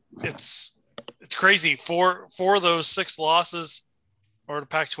 and it's crazy. Four of those 6 losses are the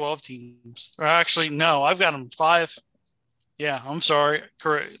Pac-12 teams. Or actually, no, I've got them 5. Yeah, I'm sorry.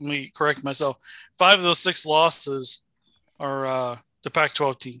 Let me correct myself. 5 of those 6 losses are the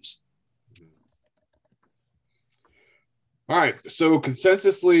Pac-12 teams. All right. So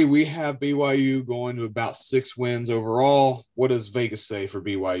consensusly, we have BYU going to about 6 wins overall. What does Vegas say for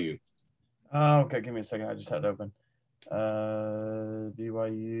BYU? Okay, give me a second. I just had it open.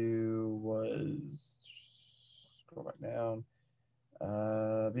 BYU was scroll back down.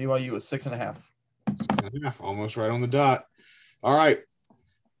 BYU was 6.5. 6.5, almost right on the dot. All right.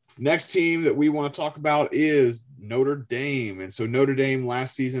 Next team that we want to talk about is Notre Dame. And so Notre Dame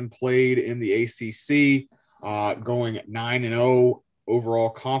last season played in the ACC, going 9-0 overall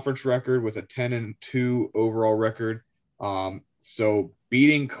conference record with a 10-2 overall record. So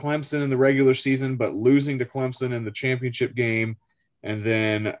beating Clemson in the regular season, but losing to Clemson in the championship game, and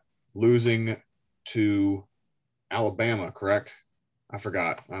then losing to Alabama, correct? I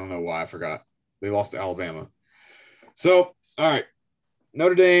forgot. I don't know why I forgot. They lost to Alabama. So, all right.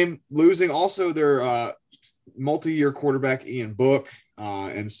 Notre Dame losing also their multi-year quarterback, Ian Book.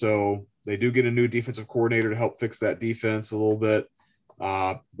 And so they do get a new defensive coordinator to help fix that defense a little bit.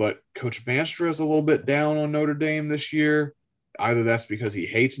 But Coach Banstra is a little bit down on Notre Dame this year. Either that's because he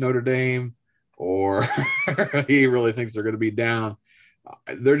hates Notre Dame or he really thinks they're going to be down.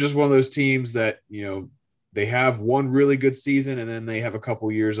 They're just one of those teams that, they have one really good season and then they have a couple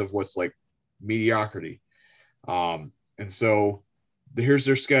years of what's like mediocrity. And so here's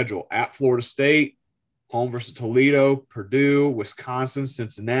their schedule: at Florida State, home versus Toledo, Purdue, Wisconsin,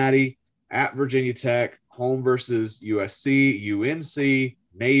 Cincinnati, at Virginia Tech, home versus USC, UNC,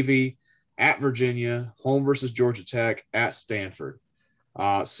 Navy, at Virginia, home versus Georgia Tech, at Stanford.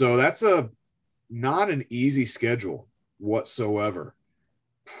 So that's not an easy schedule whatsoever.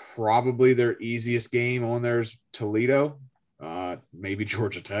 Probably their easiest game on there is Toledo, maybe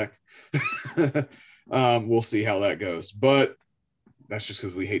Georgia Tech. We'll see how that goes. But that's just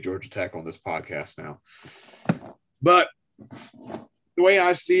because we hate Georgia Tech on this podcast now. But the way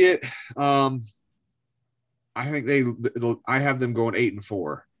I see it, I think I have them going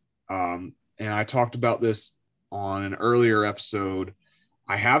 8-4. And I talked about this on an earlier episode.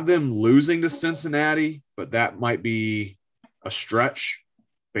 I have them losing to Cincinnati, but that might be a stretch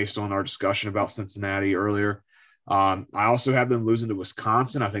based on our discussion about Cincinnati earlier. I also have them losing to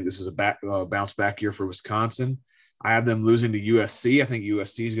Wisconsin. I think this is a bounce back year for Wisconsin. I have them losing to USC. I think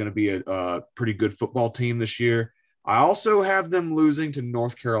USC is going to be a pretty good football team this year. I also have them losing to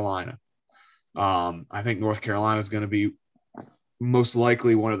North Carolina, I think North Carolina is going to be most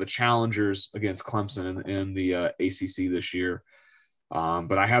likely one of the challengers against Clemson in the ACC this year.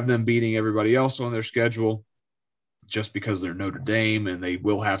 But I have them beating everybody else on their schedule just because they're Notre Dame and they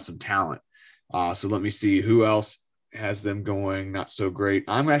will have some talent. So let me see who else has them going not so great.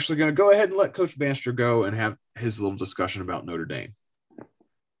 I'm actually going to go ahead and let Coach Banster go and have his little discussion about Notre Dame.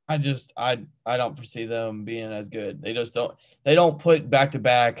 I don't foresee them being as good. They don't put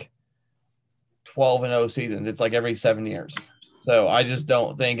back-to-back 12-0 seasons. It's like every 7 years. So I just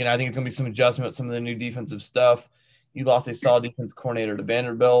don't think, and I think it's going to be some adjustment with some of the new defensive stuff. You lost a solid defense coordinator to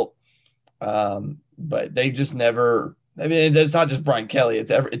Vanderbilt, but they just never. I mean, it's not just Brian Kelly.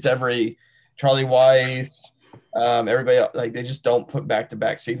 It's every Charlie Weiss, everybody else. Like they just don't put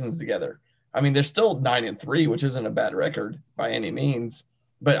back-to-back seasons together. I mean, they're still 9-3, which isn't a bad record by any means.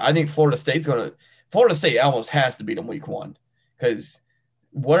 But I think Florida State almost has to beat them week one because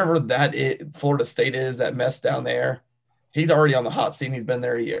whatever Florida State is, that mess down there, he's already on the hot seat and he's been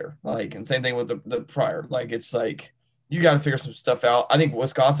there a year. Like, and same thing with the prior. Like, it's like you got to figure some stuff out. I think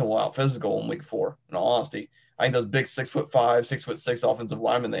Wisconsin will out physical in week 4, in all honesty. I think those big 6'5", 6'6" offensive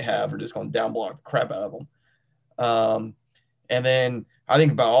linemen they have are just going to down block the crap out of them. And then I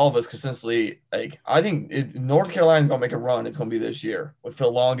think about all of us consistently, like I think North Carolina's going to make a run. It's going to be this year with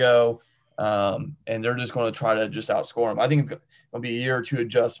Phil Longo, and they're just going to try to just outscore them. I think it's going to be a year or two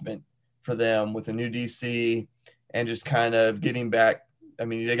adjustment for them with a new DC and just kind of getting back. I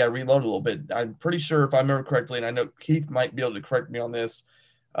mean, they got to reload a little bit. I'm pretty sure if I remember correctly, and I know Keith might be able to correct me on this,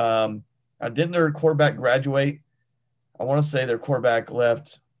 didn't their quarterback graduate? I want to say their quarterback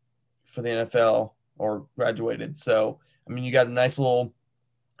left for the NFL or graduated. So, I mean, you got a nice little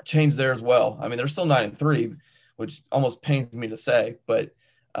change there as well. I mean, they're still 9-3, which almost pains me to say, but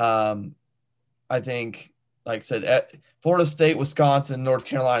I think, like I said, at Florida State, Wisconsin, North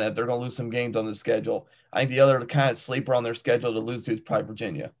Carolina, they're going to lose some games on the schedule. I think the other kind of sleeper on their schedule to lose to is probably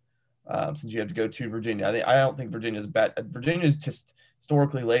Virginia, since you have to go to Virginia. I don't think Virginia's bad. Virginia's just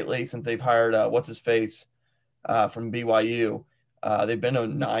historically lately, since they've hired what's-his-face from BYU, they've been a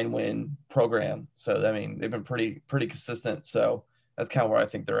 9-win program. So, I mean, they've been pretty consistent. So that's kind of where I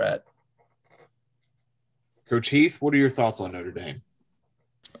think they're at. Coach Heath, what are your thoughts on Notre Dame?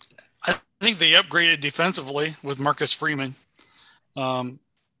 I think they upgraded defensively with Marcus Freeman. I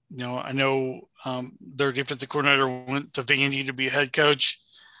know their defensive coordinator went to Vandy to be a head coach.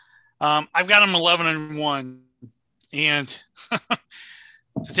 I've got them 11-1. And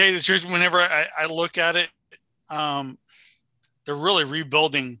to tell you the truth, whenever I look at it, they're really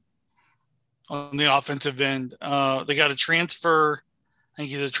rebuilding on the offensive end. They got a transfer. I think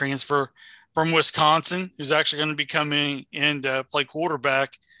he's a transfer from Wisconsin, who's actually going to be coming in to play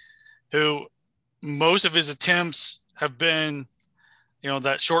quarterback, who most of his attempts have been,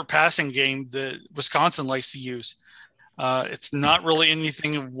 that short passing game that Wisconsin likes to use. It's not really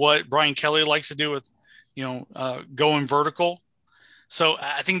anything of what Brian Kelly likes to do with, going vertical. So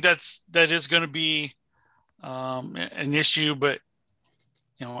I think that is going to be an issue. But,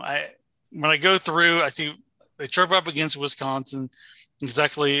 when I go through, I think they trip up against Wisconsin.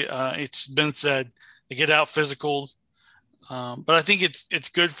 Exactly. It's been said they get out physical. But I think it's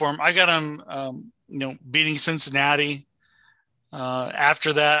good for them. I got them, beating Cincinnati.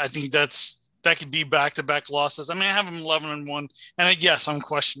 After that, I think that could be back-to-back losses. I mean, I have them 11-1, and yes, I'm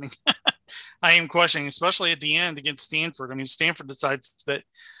questioning. I am questioning, especially at the end against Stanford. I mean, Stanford decides that,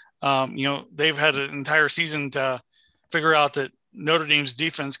 they've had an entire season to figure out that Notre Dame's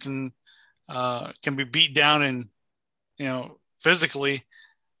defense can be beat down and, physically.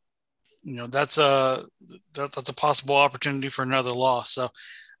 That's a possible opportunity for another loss. So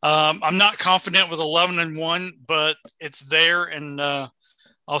I'm not confident with 11-1, but it's there, and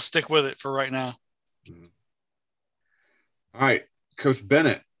I'll stick with it for right now. All right, Coach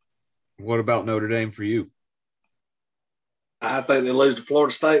Bennett, what about Notre Dame for you? I think they lose to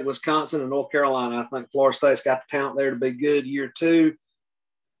Florida State, Wisconsin, and North Carolina. I think Florida State's got the talent there to be good year 2.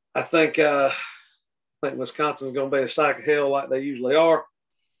 I think Wisconsin's going to be a sack of hell like they usually are.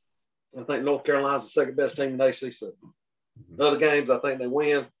 I think North Carolina's the second best team in the ACC. Mm-hmm. Other games, I think they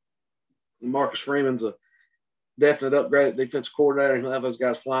win. And Marcus Freeman's a definite upgrade defensive coordinator. He'll have those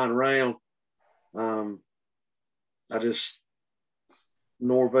guys flying around.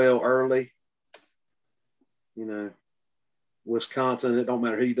 Norvell early. Wisconsin, it don't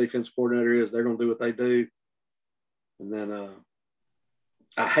matter who your defensive coordinator is, they're going to do what they do. And then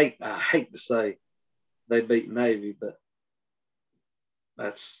I hate to say they beat Navy, but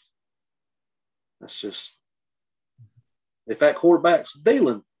that's just, if that quarterback's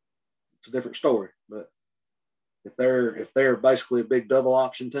dealing, it's a different story. But if they're basically a big double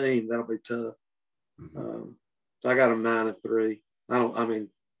option team, that'll be tough. So I got them 9-3.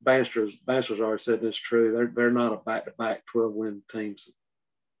 Banster's already said this true. They're not a back-to-back 12-win teams,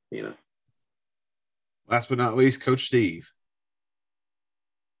 you know. Last but not least, Coach Steve.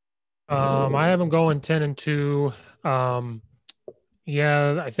 I have them going 10-2.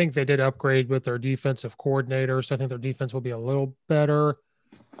 Yeah, I think they did upgrade with their defensive coordinator, so I think their defense will be a little better.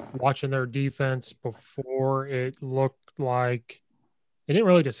 Watching their defense before, it looked like they didn't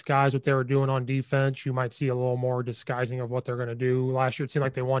really disguise what they were doing on defense. You might see a little more disguising of what they're going to do. Last year, it seemed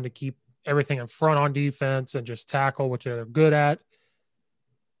like they wanted to keep everything in front on defense and just tackle, which they're good at.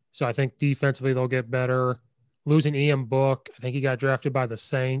 So I think defensively they'll get better. Losing Ian Book, I think he got drafted by the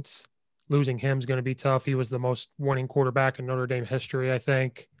Saints. Losing him is going to be tough. He was the most winning quarterback in Notre Dame history, I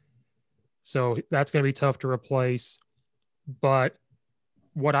think. So that's going to be tough to replace. But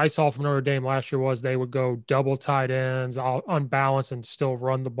what I saw from Notre Dame last year was they would go double tight ends, unbalanced, and still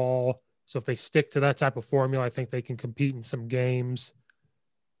run the ball. So if they stick to that type of formula, I think they can compete in some games.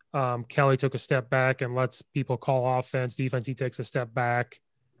 Kelly took a step back and lets people call offense. Defense, he takes a step back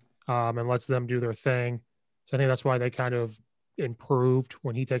and lets them do their thing. So I think that's why they kind of improved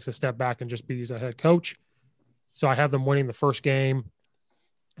when he takes a step back and just beats a head coach. So I have them winning the first game,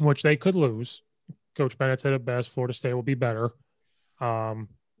 which they could lose. Coach Bennett said it best, Florida State will be better.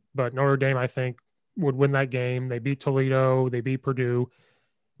 But Notre Dame, I think, would win that game. They beat Toledo. They beat Purdue.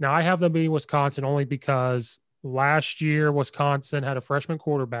 Now, I have them beating Wisconsin only because last year Wisconsin had a freshman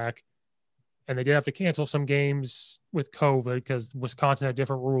quarterback, and they did have to cancel some games with COVID because Wisconsin had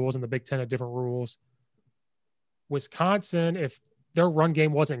different rules and the Big Ten had different rules. Wisconsin, if their run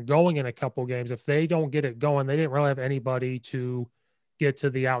game wasn't going in a couple games, if they don't get it going, they didn't really have anybody to get to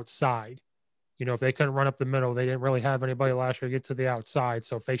the outside. You know, if they couldn't run up the middle, they didn't really have anybody last year to get to the outside.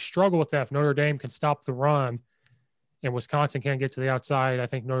 So if they struggle with that, if Notre Dame can stop the run and Wisconsin can't get to the outside, I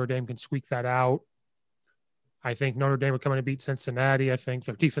think Notre Dame can squeak that out. I think Notre Dame would come in and beat Cincinnati. I think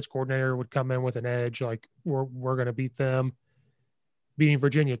their defense coordinator would come in with an edge, like we're going to beat them. Beating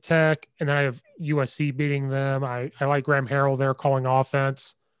Virginia Tech, and then I have USC beating them. I like Graham Harrell there calling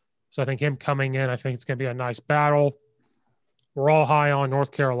offense. So I think him coming in, I think it's going to be a nice battle. We're all high on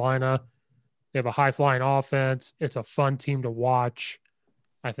North Carolina. They have a high-flying offense. It's a fun team to watch.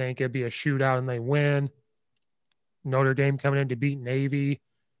 I think it'd be a shootout and they win. Notre Dame coming in to beat Navy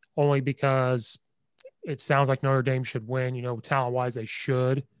only because it sounds like Notre Dame should win. You know, talent-wise, they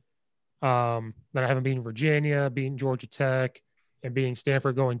should. Then I haven't beaten Virginia, beating Georgia Tech, and beating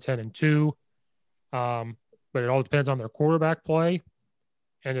Stanford going 10-2. But it all depends on their quarterback play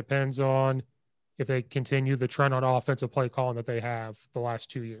and depends on if they continue the trend on offensive play calling that they have the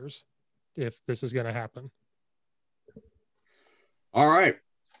last 2 years, if this is going to happen. All right.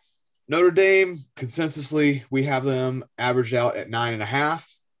 Notre Dame, consensusly, we have them averaged out at 9.5.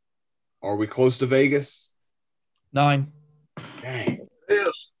 Are we close to Vegas? 9. Dang.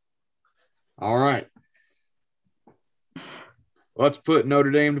 Yes. All right. Let's put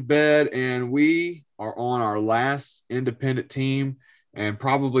Notre Dame to bed, and we are on our last independent team, and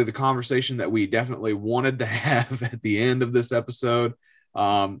probably the conversation that we definitely wanted to have at the end of this episode.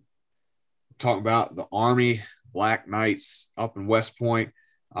 Talking about the Army Black Knights up in West Point.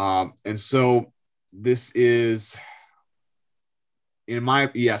 And so this is,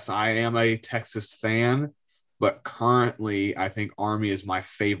 yes, I am a Texas fan, but currently I think Army is my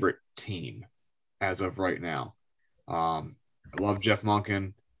favorite team as of right now. I love Jeff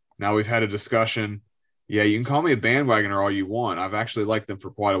Monken. Now we've had a discussion. Yeah, you can call me a bandwagoner all you want. I've actually liked them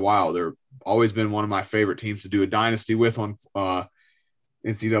for quite a while. They're always been one of my favorite teams to do a dynasty with on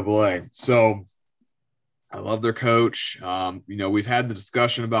NCAA. So I love their coach. We've had the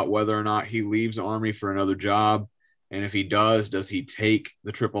discussion about whether or not he leaves Army for another job. And if he does he take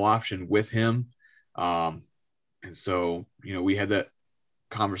the triple option with him? And so, we had that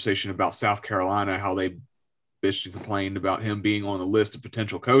conversation about South Carolina, how they bitched and complained about him being on the list of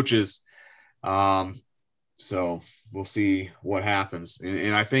potential coaches. So we'll see what happens.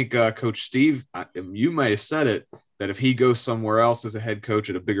 And I think Coach Steve, you may have said it, that if he goes somewhere else as a head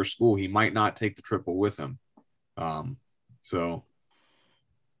coach at a bigger school, he might not take the triple with him. So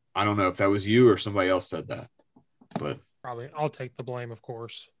I don't know if that was you or somebody else said that, but Probably. I'll take the blame, of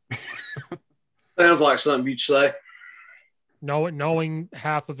course. Sounds like something you'd say. Knowing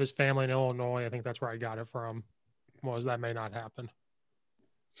half of his family in Illinois, I think that's where I got it from, was that may not happen.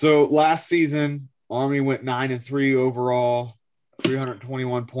 So last season, Army went 9-3 overall,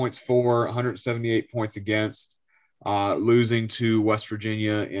 321 points for, 178 points against, losing to West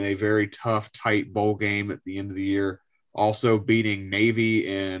Virginia in a very tough, tight bowl game at the end of the year. Also beating Navy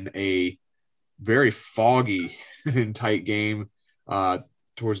in a very foggy and tight game,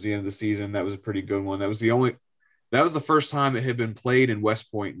 towards the end of the season. That was a pretty good one. That was the first time it had been played in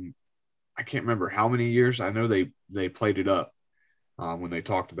West Point in I can't remember how many years. I know they played it up when they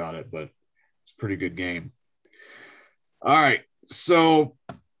talked about it, but it's a pretty good game. All right, so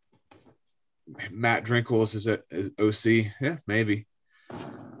Matt Drinkwitz is at OC. Yeah, maybe.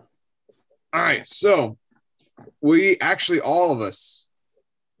 All right, so we actually, all of us,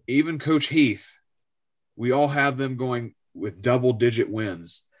 even Coach Heath, we all have them going with double-digit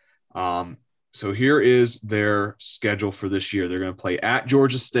wins. So here is their schedule for this year. They're going to play at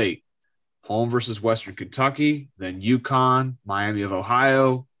Georgia State, home versus Western Kentucky, then UConn, Miami of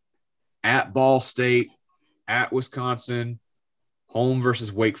Ohio, at Ball State, at Wisconsin, home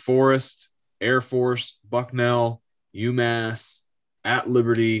versus Wake Forest, Air Force, Bucknell, UMass, at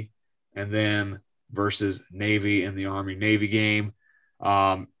Liberty, and then versus Navy in the Army-Navy game.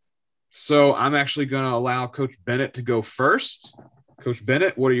 So I'm actually going to allow Coach Bennett to go first. Coach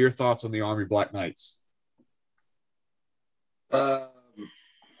Bennett, what are your thoughts on the Army Black Knights?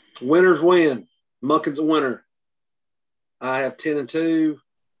 Winners win. Muckin's a winner. I have 10-2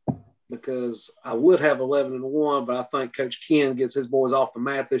 because I would have 11-1, but I think Coach Ken gets his boys off the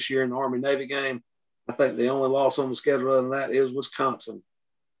mat this year in the Army-Navy game. I think the only loss on the schedule other than that is Wisconsin.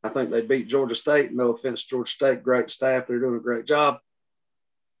 I think they beat Georgia State. No offense to Georgia State, great staff. They're doing a great job.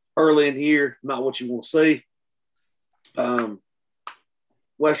 Early in the year, not what you want to see.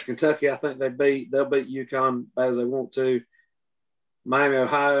 Western Kentucky, I think they'll beat UConn bad as they want to. Miami,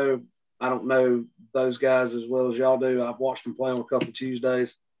 Ohio, I don't know those guys as well as y'all do. I've watched them play on a couple of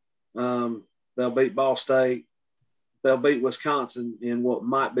Tuesdays. They'll beat Ball State. They'll beat Wisconsin in what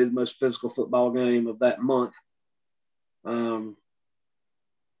might be the most physical football game of that month.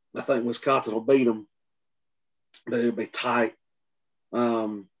 I think Wisconsin will beat them, but it'll be tight.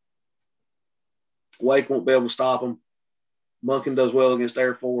 Wake won't be able to stop them. Munkin does well against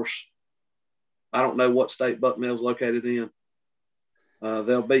Air Force. I don't know what state Bucknell's located in.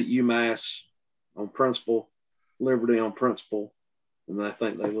 They'll beat UMass on principle, Liberty on principle, and I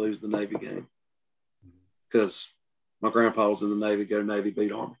think they lose the Navy game because my grandpa was in the Navy. Go Navy,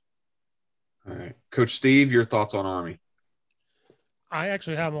 beat Army. All right. Coach Steve, your thoughts on Army? I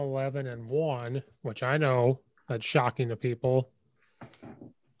actually have 11-1, which I know that's shocking to people.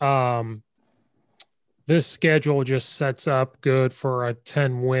 This schedule just sets up good for a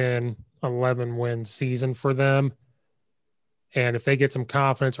 10-win, 11-win season for them. And if they get some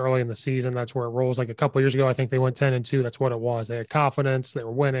confidence early in the season, that's where it rolls. Like a couple of years ago, I think they went 10-2. That's what it was. They had confidence. They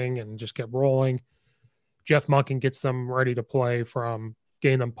were winning and just kept rolling. Jeff Munkin gets them ready to play from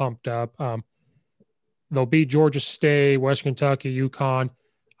getting them pumped up. They'll beat Georgia State, West Kentucky, UConn.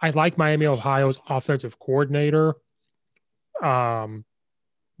 I like Miami, Ohio's offensive coordinator.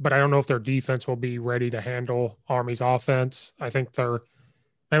 But I don't know if their defense will be ready to handle Army's offense. I think Miami,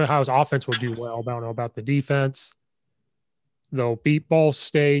 Ohio's offense will do well, but I don't know about the defense. They'll beat Ball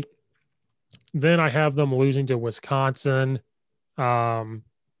State. Then I have them losing to Wisconsin.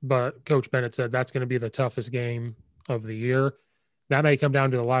 But Coach Bennett said that's going to be the toughest game of the year. That may come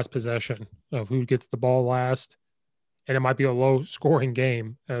down to the last possession of who gets the ball last. And it might be a low-scoring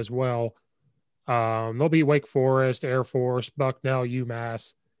game as well. They'll beat Wake Forest, Air Force, Bucknell,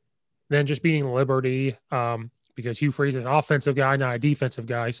 UMass. Then just beating Liberty because Hugh Freeze is an offensive guy, not a defensive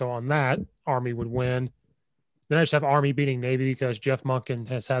guy. So on that, Army would win. Then I just have Army beating Navy because Jeff Munkin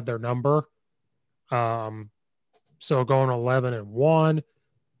has had their number. So going 11-1.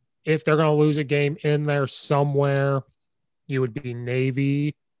 If they're going to lose a game in there somewhere, you would be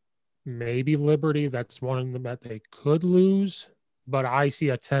Navy, maybe Liberty. That's one of them that they could lose. But I see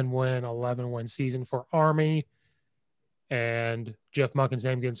a 10-win, 11-win season for Army. And Jeff Munkin's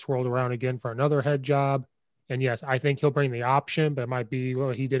name getting swirled around again for another head job. And yes, I think he'll bring the option, but it might be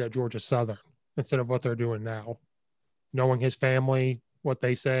what he did at Georgia Southern instead of what they're doing now. Knowing his family, what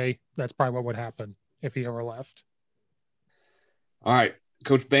they say, that's probably what would happen if he ever left. All right.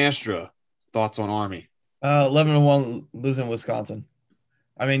 Coach Banstra, thoughts on Army? 11-1 losing Wisconsin.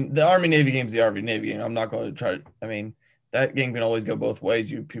 I mean, the Army-Navy game is the Army-Navy game. I'm not going to try to – I mean, that game can always go both ways.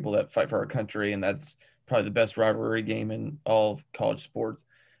 You people that fight for our country, and that's probably the best rivalry game in all of college sports.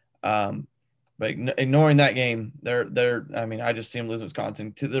 But ignoring that game, they're. I mean, I just see them lose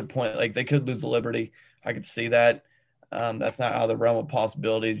Wisconsin to their point. Like they could lose to Liberty. I could see that. That's not out of the realm of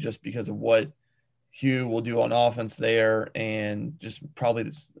possibility just because of what Hugh will do on offense there and just probably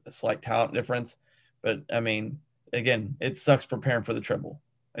the slight talent difference. But I mean, again, it sucks preparing for the triple.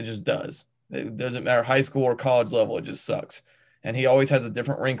 It just does. It doesn't matter high school or college level. It just sucks. And he always has a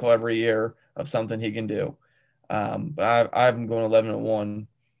different wrinkle every year of something he can do. But I'm going 11-1.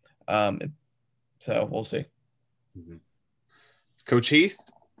 So we'll see. Mm-hmm. Coach Heath?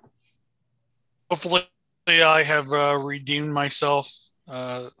 Hopefully I have redeemed myself.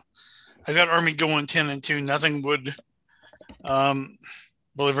 I got Army going 10-2. Nothing would,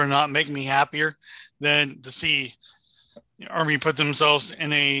 believe it or not, make me happier than to see Army put themselves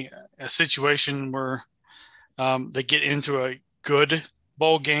in a situation where they get into a good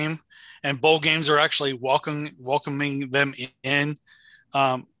bowl game, and bowl games are actually welcoming them in.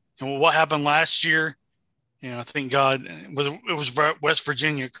 And what happened last year? Thank God it was West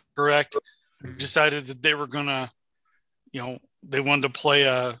Virginia, correct? Decided that they were gonna, they wanted to play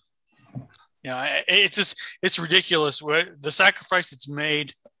it's ridiculous the sacrifice it's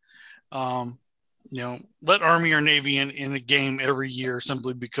made. Let Army or Navy in a game every year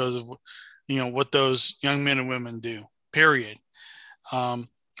simply because of what those young men and women do. Period.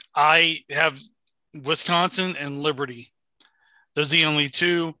 I have Wisconsin and Liberty. Those are the only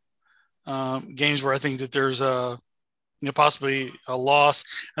two games where I think that there's possibly a loss.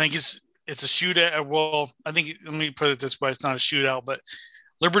 I think it's a shootout. Well, I think, let me put it this way: it's not a shootout, but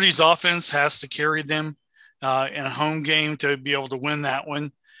Liberty's offense has to carry them in a home game to be able to win that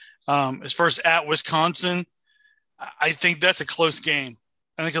one. As far as at Wisconsin, I think that's a close game.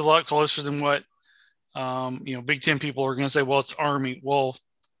 I think it's a lot closer than what Big Ten people are going to say. Well, it's Army. Well,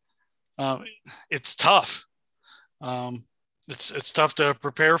 it's tough. It's tough to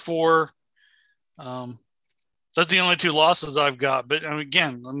prepare for. That's the only two losses I've got. But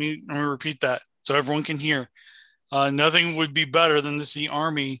again, let me repeat that so everyone can hear. Nothing would be better than to see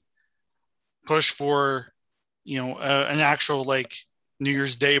Army push for, an actual like New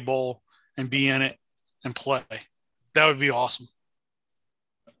Year's Day bowl and be in it and play. That would be awesome.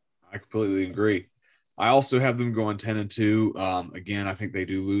 I completely agree. I also have them going 10-2. Again, I think they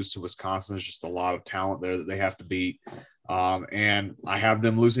do lose to Wisconsin. There's just a lot of talent there that they have to beat. And I have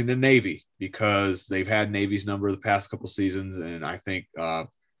them losing to Navy because they've had Navy's number the past couple seasons. And I think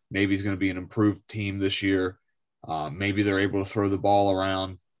Navy's going to be an improved team this year. Maybe they're able to throw the ball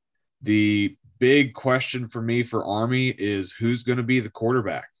around. The big question for me for Army is who's going to be the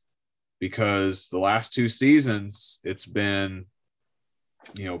quarterback, because the last two seasons it's been,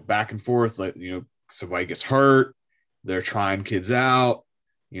 back and forth. Like, somebody gets hurt, they're trying kids out.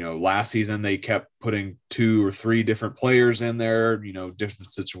 Last season they kept putting 2 or 3 different players in there,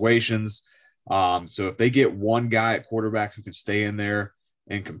 different situations. So if they get one guy at quarterback who can stay in there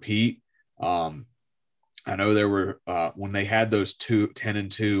and compete, I know there were when they had those 10-2,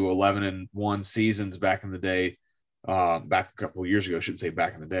 11-1 seasons back in the day, back a couple of years ago, I shouldn't say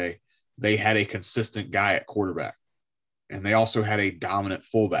back in the day, they had a consistent guy at quarterback. And they also had a dominant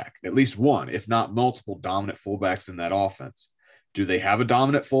fullback, at least one, if not multiple dominant fullbacks in that offense. Do they have a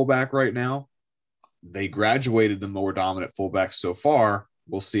dominant fullback right now? They graduated the more dominant fullbacks so far.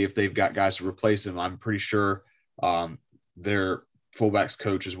 We'll see if they've got guys to replace him. I'm pretty sure their fullbacks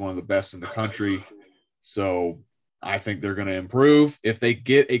coach is one of the best in the country. So I think they're going to improve. If they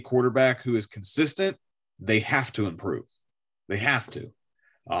get a quarterback who is consistent, they have to improve. They have to.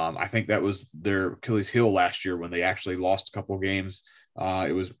 I think that was their Achilles heel last year when they actually lost a couple of games. They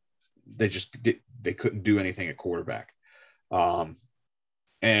couldn't do anything at quarterback. And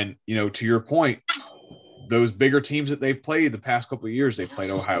to your point, those bigger teams that they've played the past couple of years, they played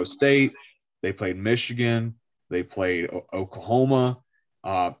Ohio State, they played Michigan, they played Oklahoma.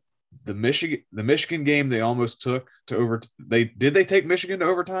 The Michigan game they almost took to over. Did they take Michigan to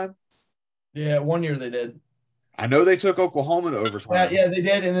overtime? Yeah, one year they did. I know they took Oklahoma to overtime. Yeah, they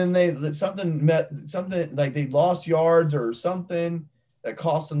did, and then something like they lost yards or something that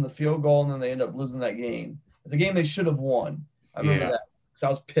cost them the field goal, and then they ended up losing that game. It's a game they should have won. I remember that because I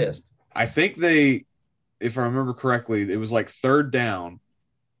was pissed. I think if I remember correctly, it was like 3rd down,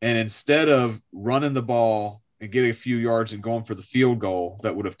 and instead of running the ball and getting a few yards and going for the field goal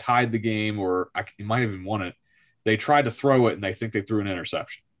that would have tied the game, or it might have even won it, they tried to throw it, and they think they threw an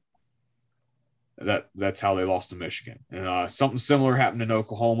interception. That's how they lost to Michigan. And something similar happened in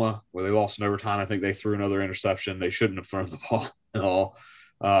Oklahoma where they lost in overtime. I think they threw another interception. They shouldn't have thrown the ball at all.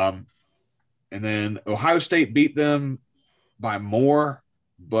 And then Ohio State beat them by more,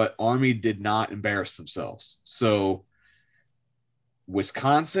 but Army did not embarrass themselves. So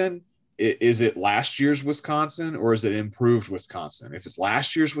Wisconsin, is it last year's Wisconsin or is it improved Wisconsin? If it's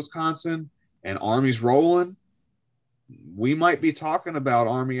last year's Wisconsin and Army's rolling, we might be talking about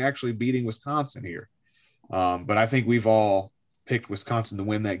Army actually beating Wisconsin here. But I think we've all picked Wisconsin to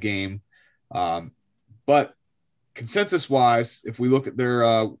win that game. But consensus-wise, if we look at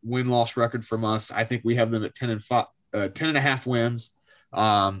their win-loss record from us, I think we have them at 10.5 wins.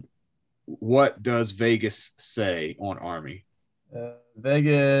 What does Vegas say on Army?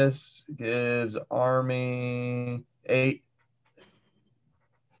 Vegas gives Army 8.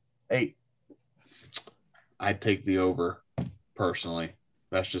 8. I'd take the over personally.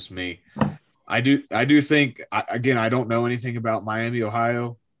 That's just me. I do think, again, I don't know anything about Miami,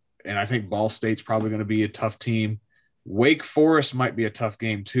 Ohio, and I think Ball State's probably going to be a tough team. Wake Forest might be a tough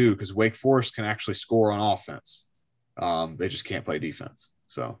game too, because Wake Forest can actually score on offense. They just can't play defense.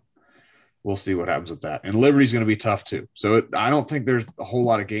 So we'll see what happens with that. And Liberty's going to be tough too. So I don't think there's a whole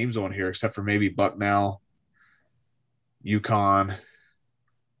lot of games on here except for maybe Bucknell, UConn,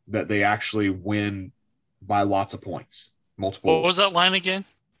 that they actually win by lots of points. Multiple. What was that line again?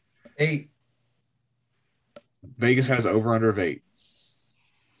 8. Vegas has over under of 8.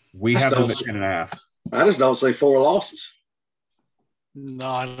 We have them at 10.5. I just don't see 4 losses. No,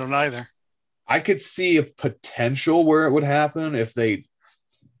 I don't either. I could see a potential where it would happen if they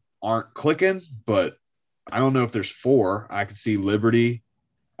aren't clicking, but I don't know if there's 4. I could see Liberty.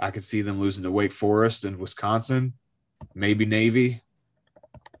 I could see them losing to Wake Forest and Wisconsin, maybe Navy.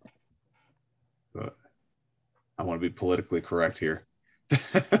 But I want to be politically correct here.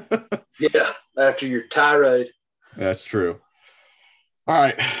 Yeah, after your tirade. That's true. All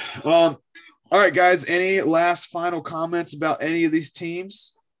right. All right, guys. Any last final comments about any of these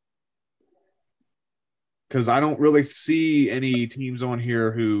teams? Because I don't really see any teams on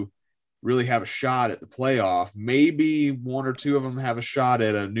here who really have a shot at the playoff. Maybe 1 or 2 of them have a shot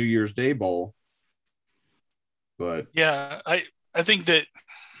at a New Year's Day bowl. But yeah, I think that,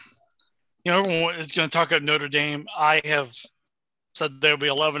 everyone is going to talk about Notre Dame. I have said they'll be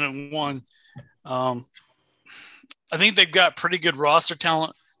 11-1. I think they've got pretty good roster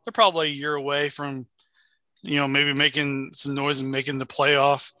talent. They're probably a year away from, maybe making some noise and making the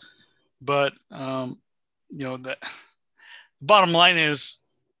playoff. But, the bottom line is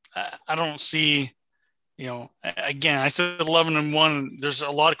I don't see, again, I said 11-1. There's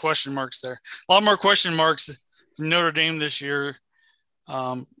a lot of question marks there. A lot more question marks from Notre Dame this year.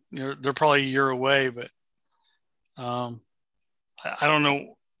 They're probably a year away, but I don't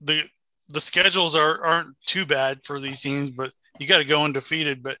know. The schedules aren't too bad for these teams, but you got to go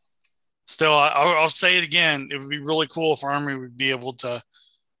undefeated. But still, I'll say it again. It would be really cool if Army would be able to,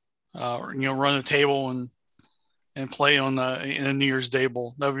 run the table and play in a New Year's Day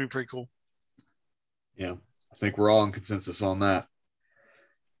bowl. That would be pretty cool. Yeah, I think we're all in consensus on that.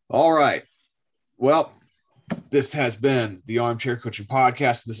 All right. Well, this has been the Armchair Coaching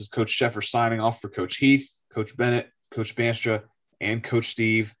Podcast. This is Coach Sheffer signing off for Coach Heath, Coach Bennett, Coach Banstra, and Coach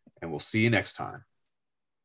Steve, and we'll see you next time.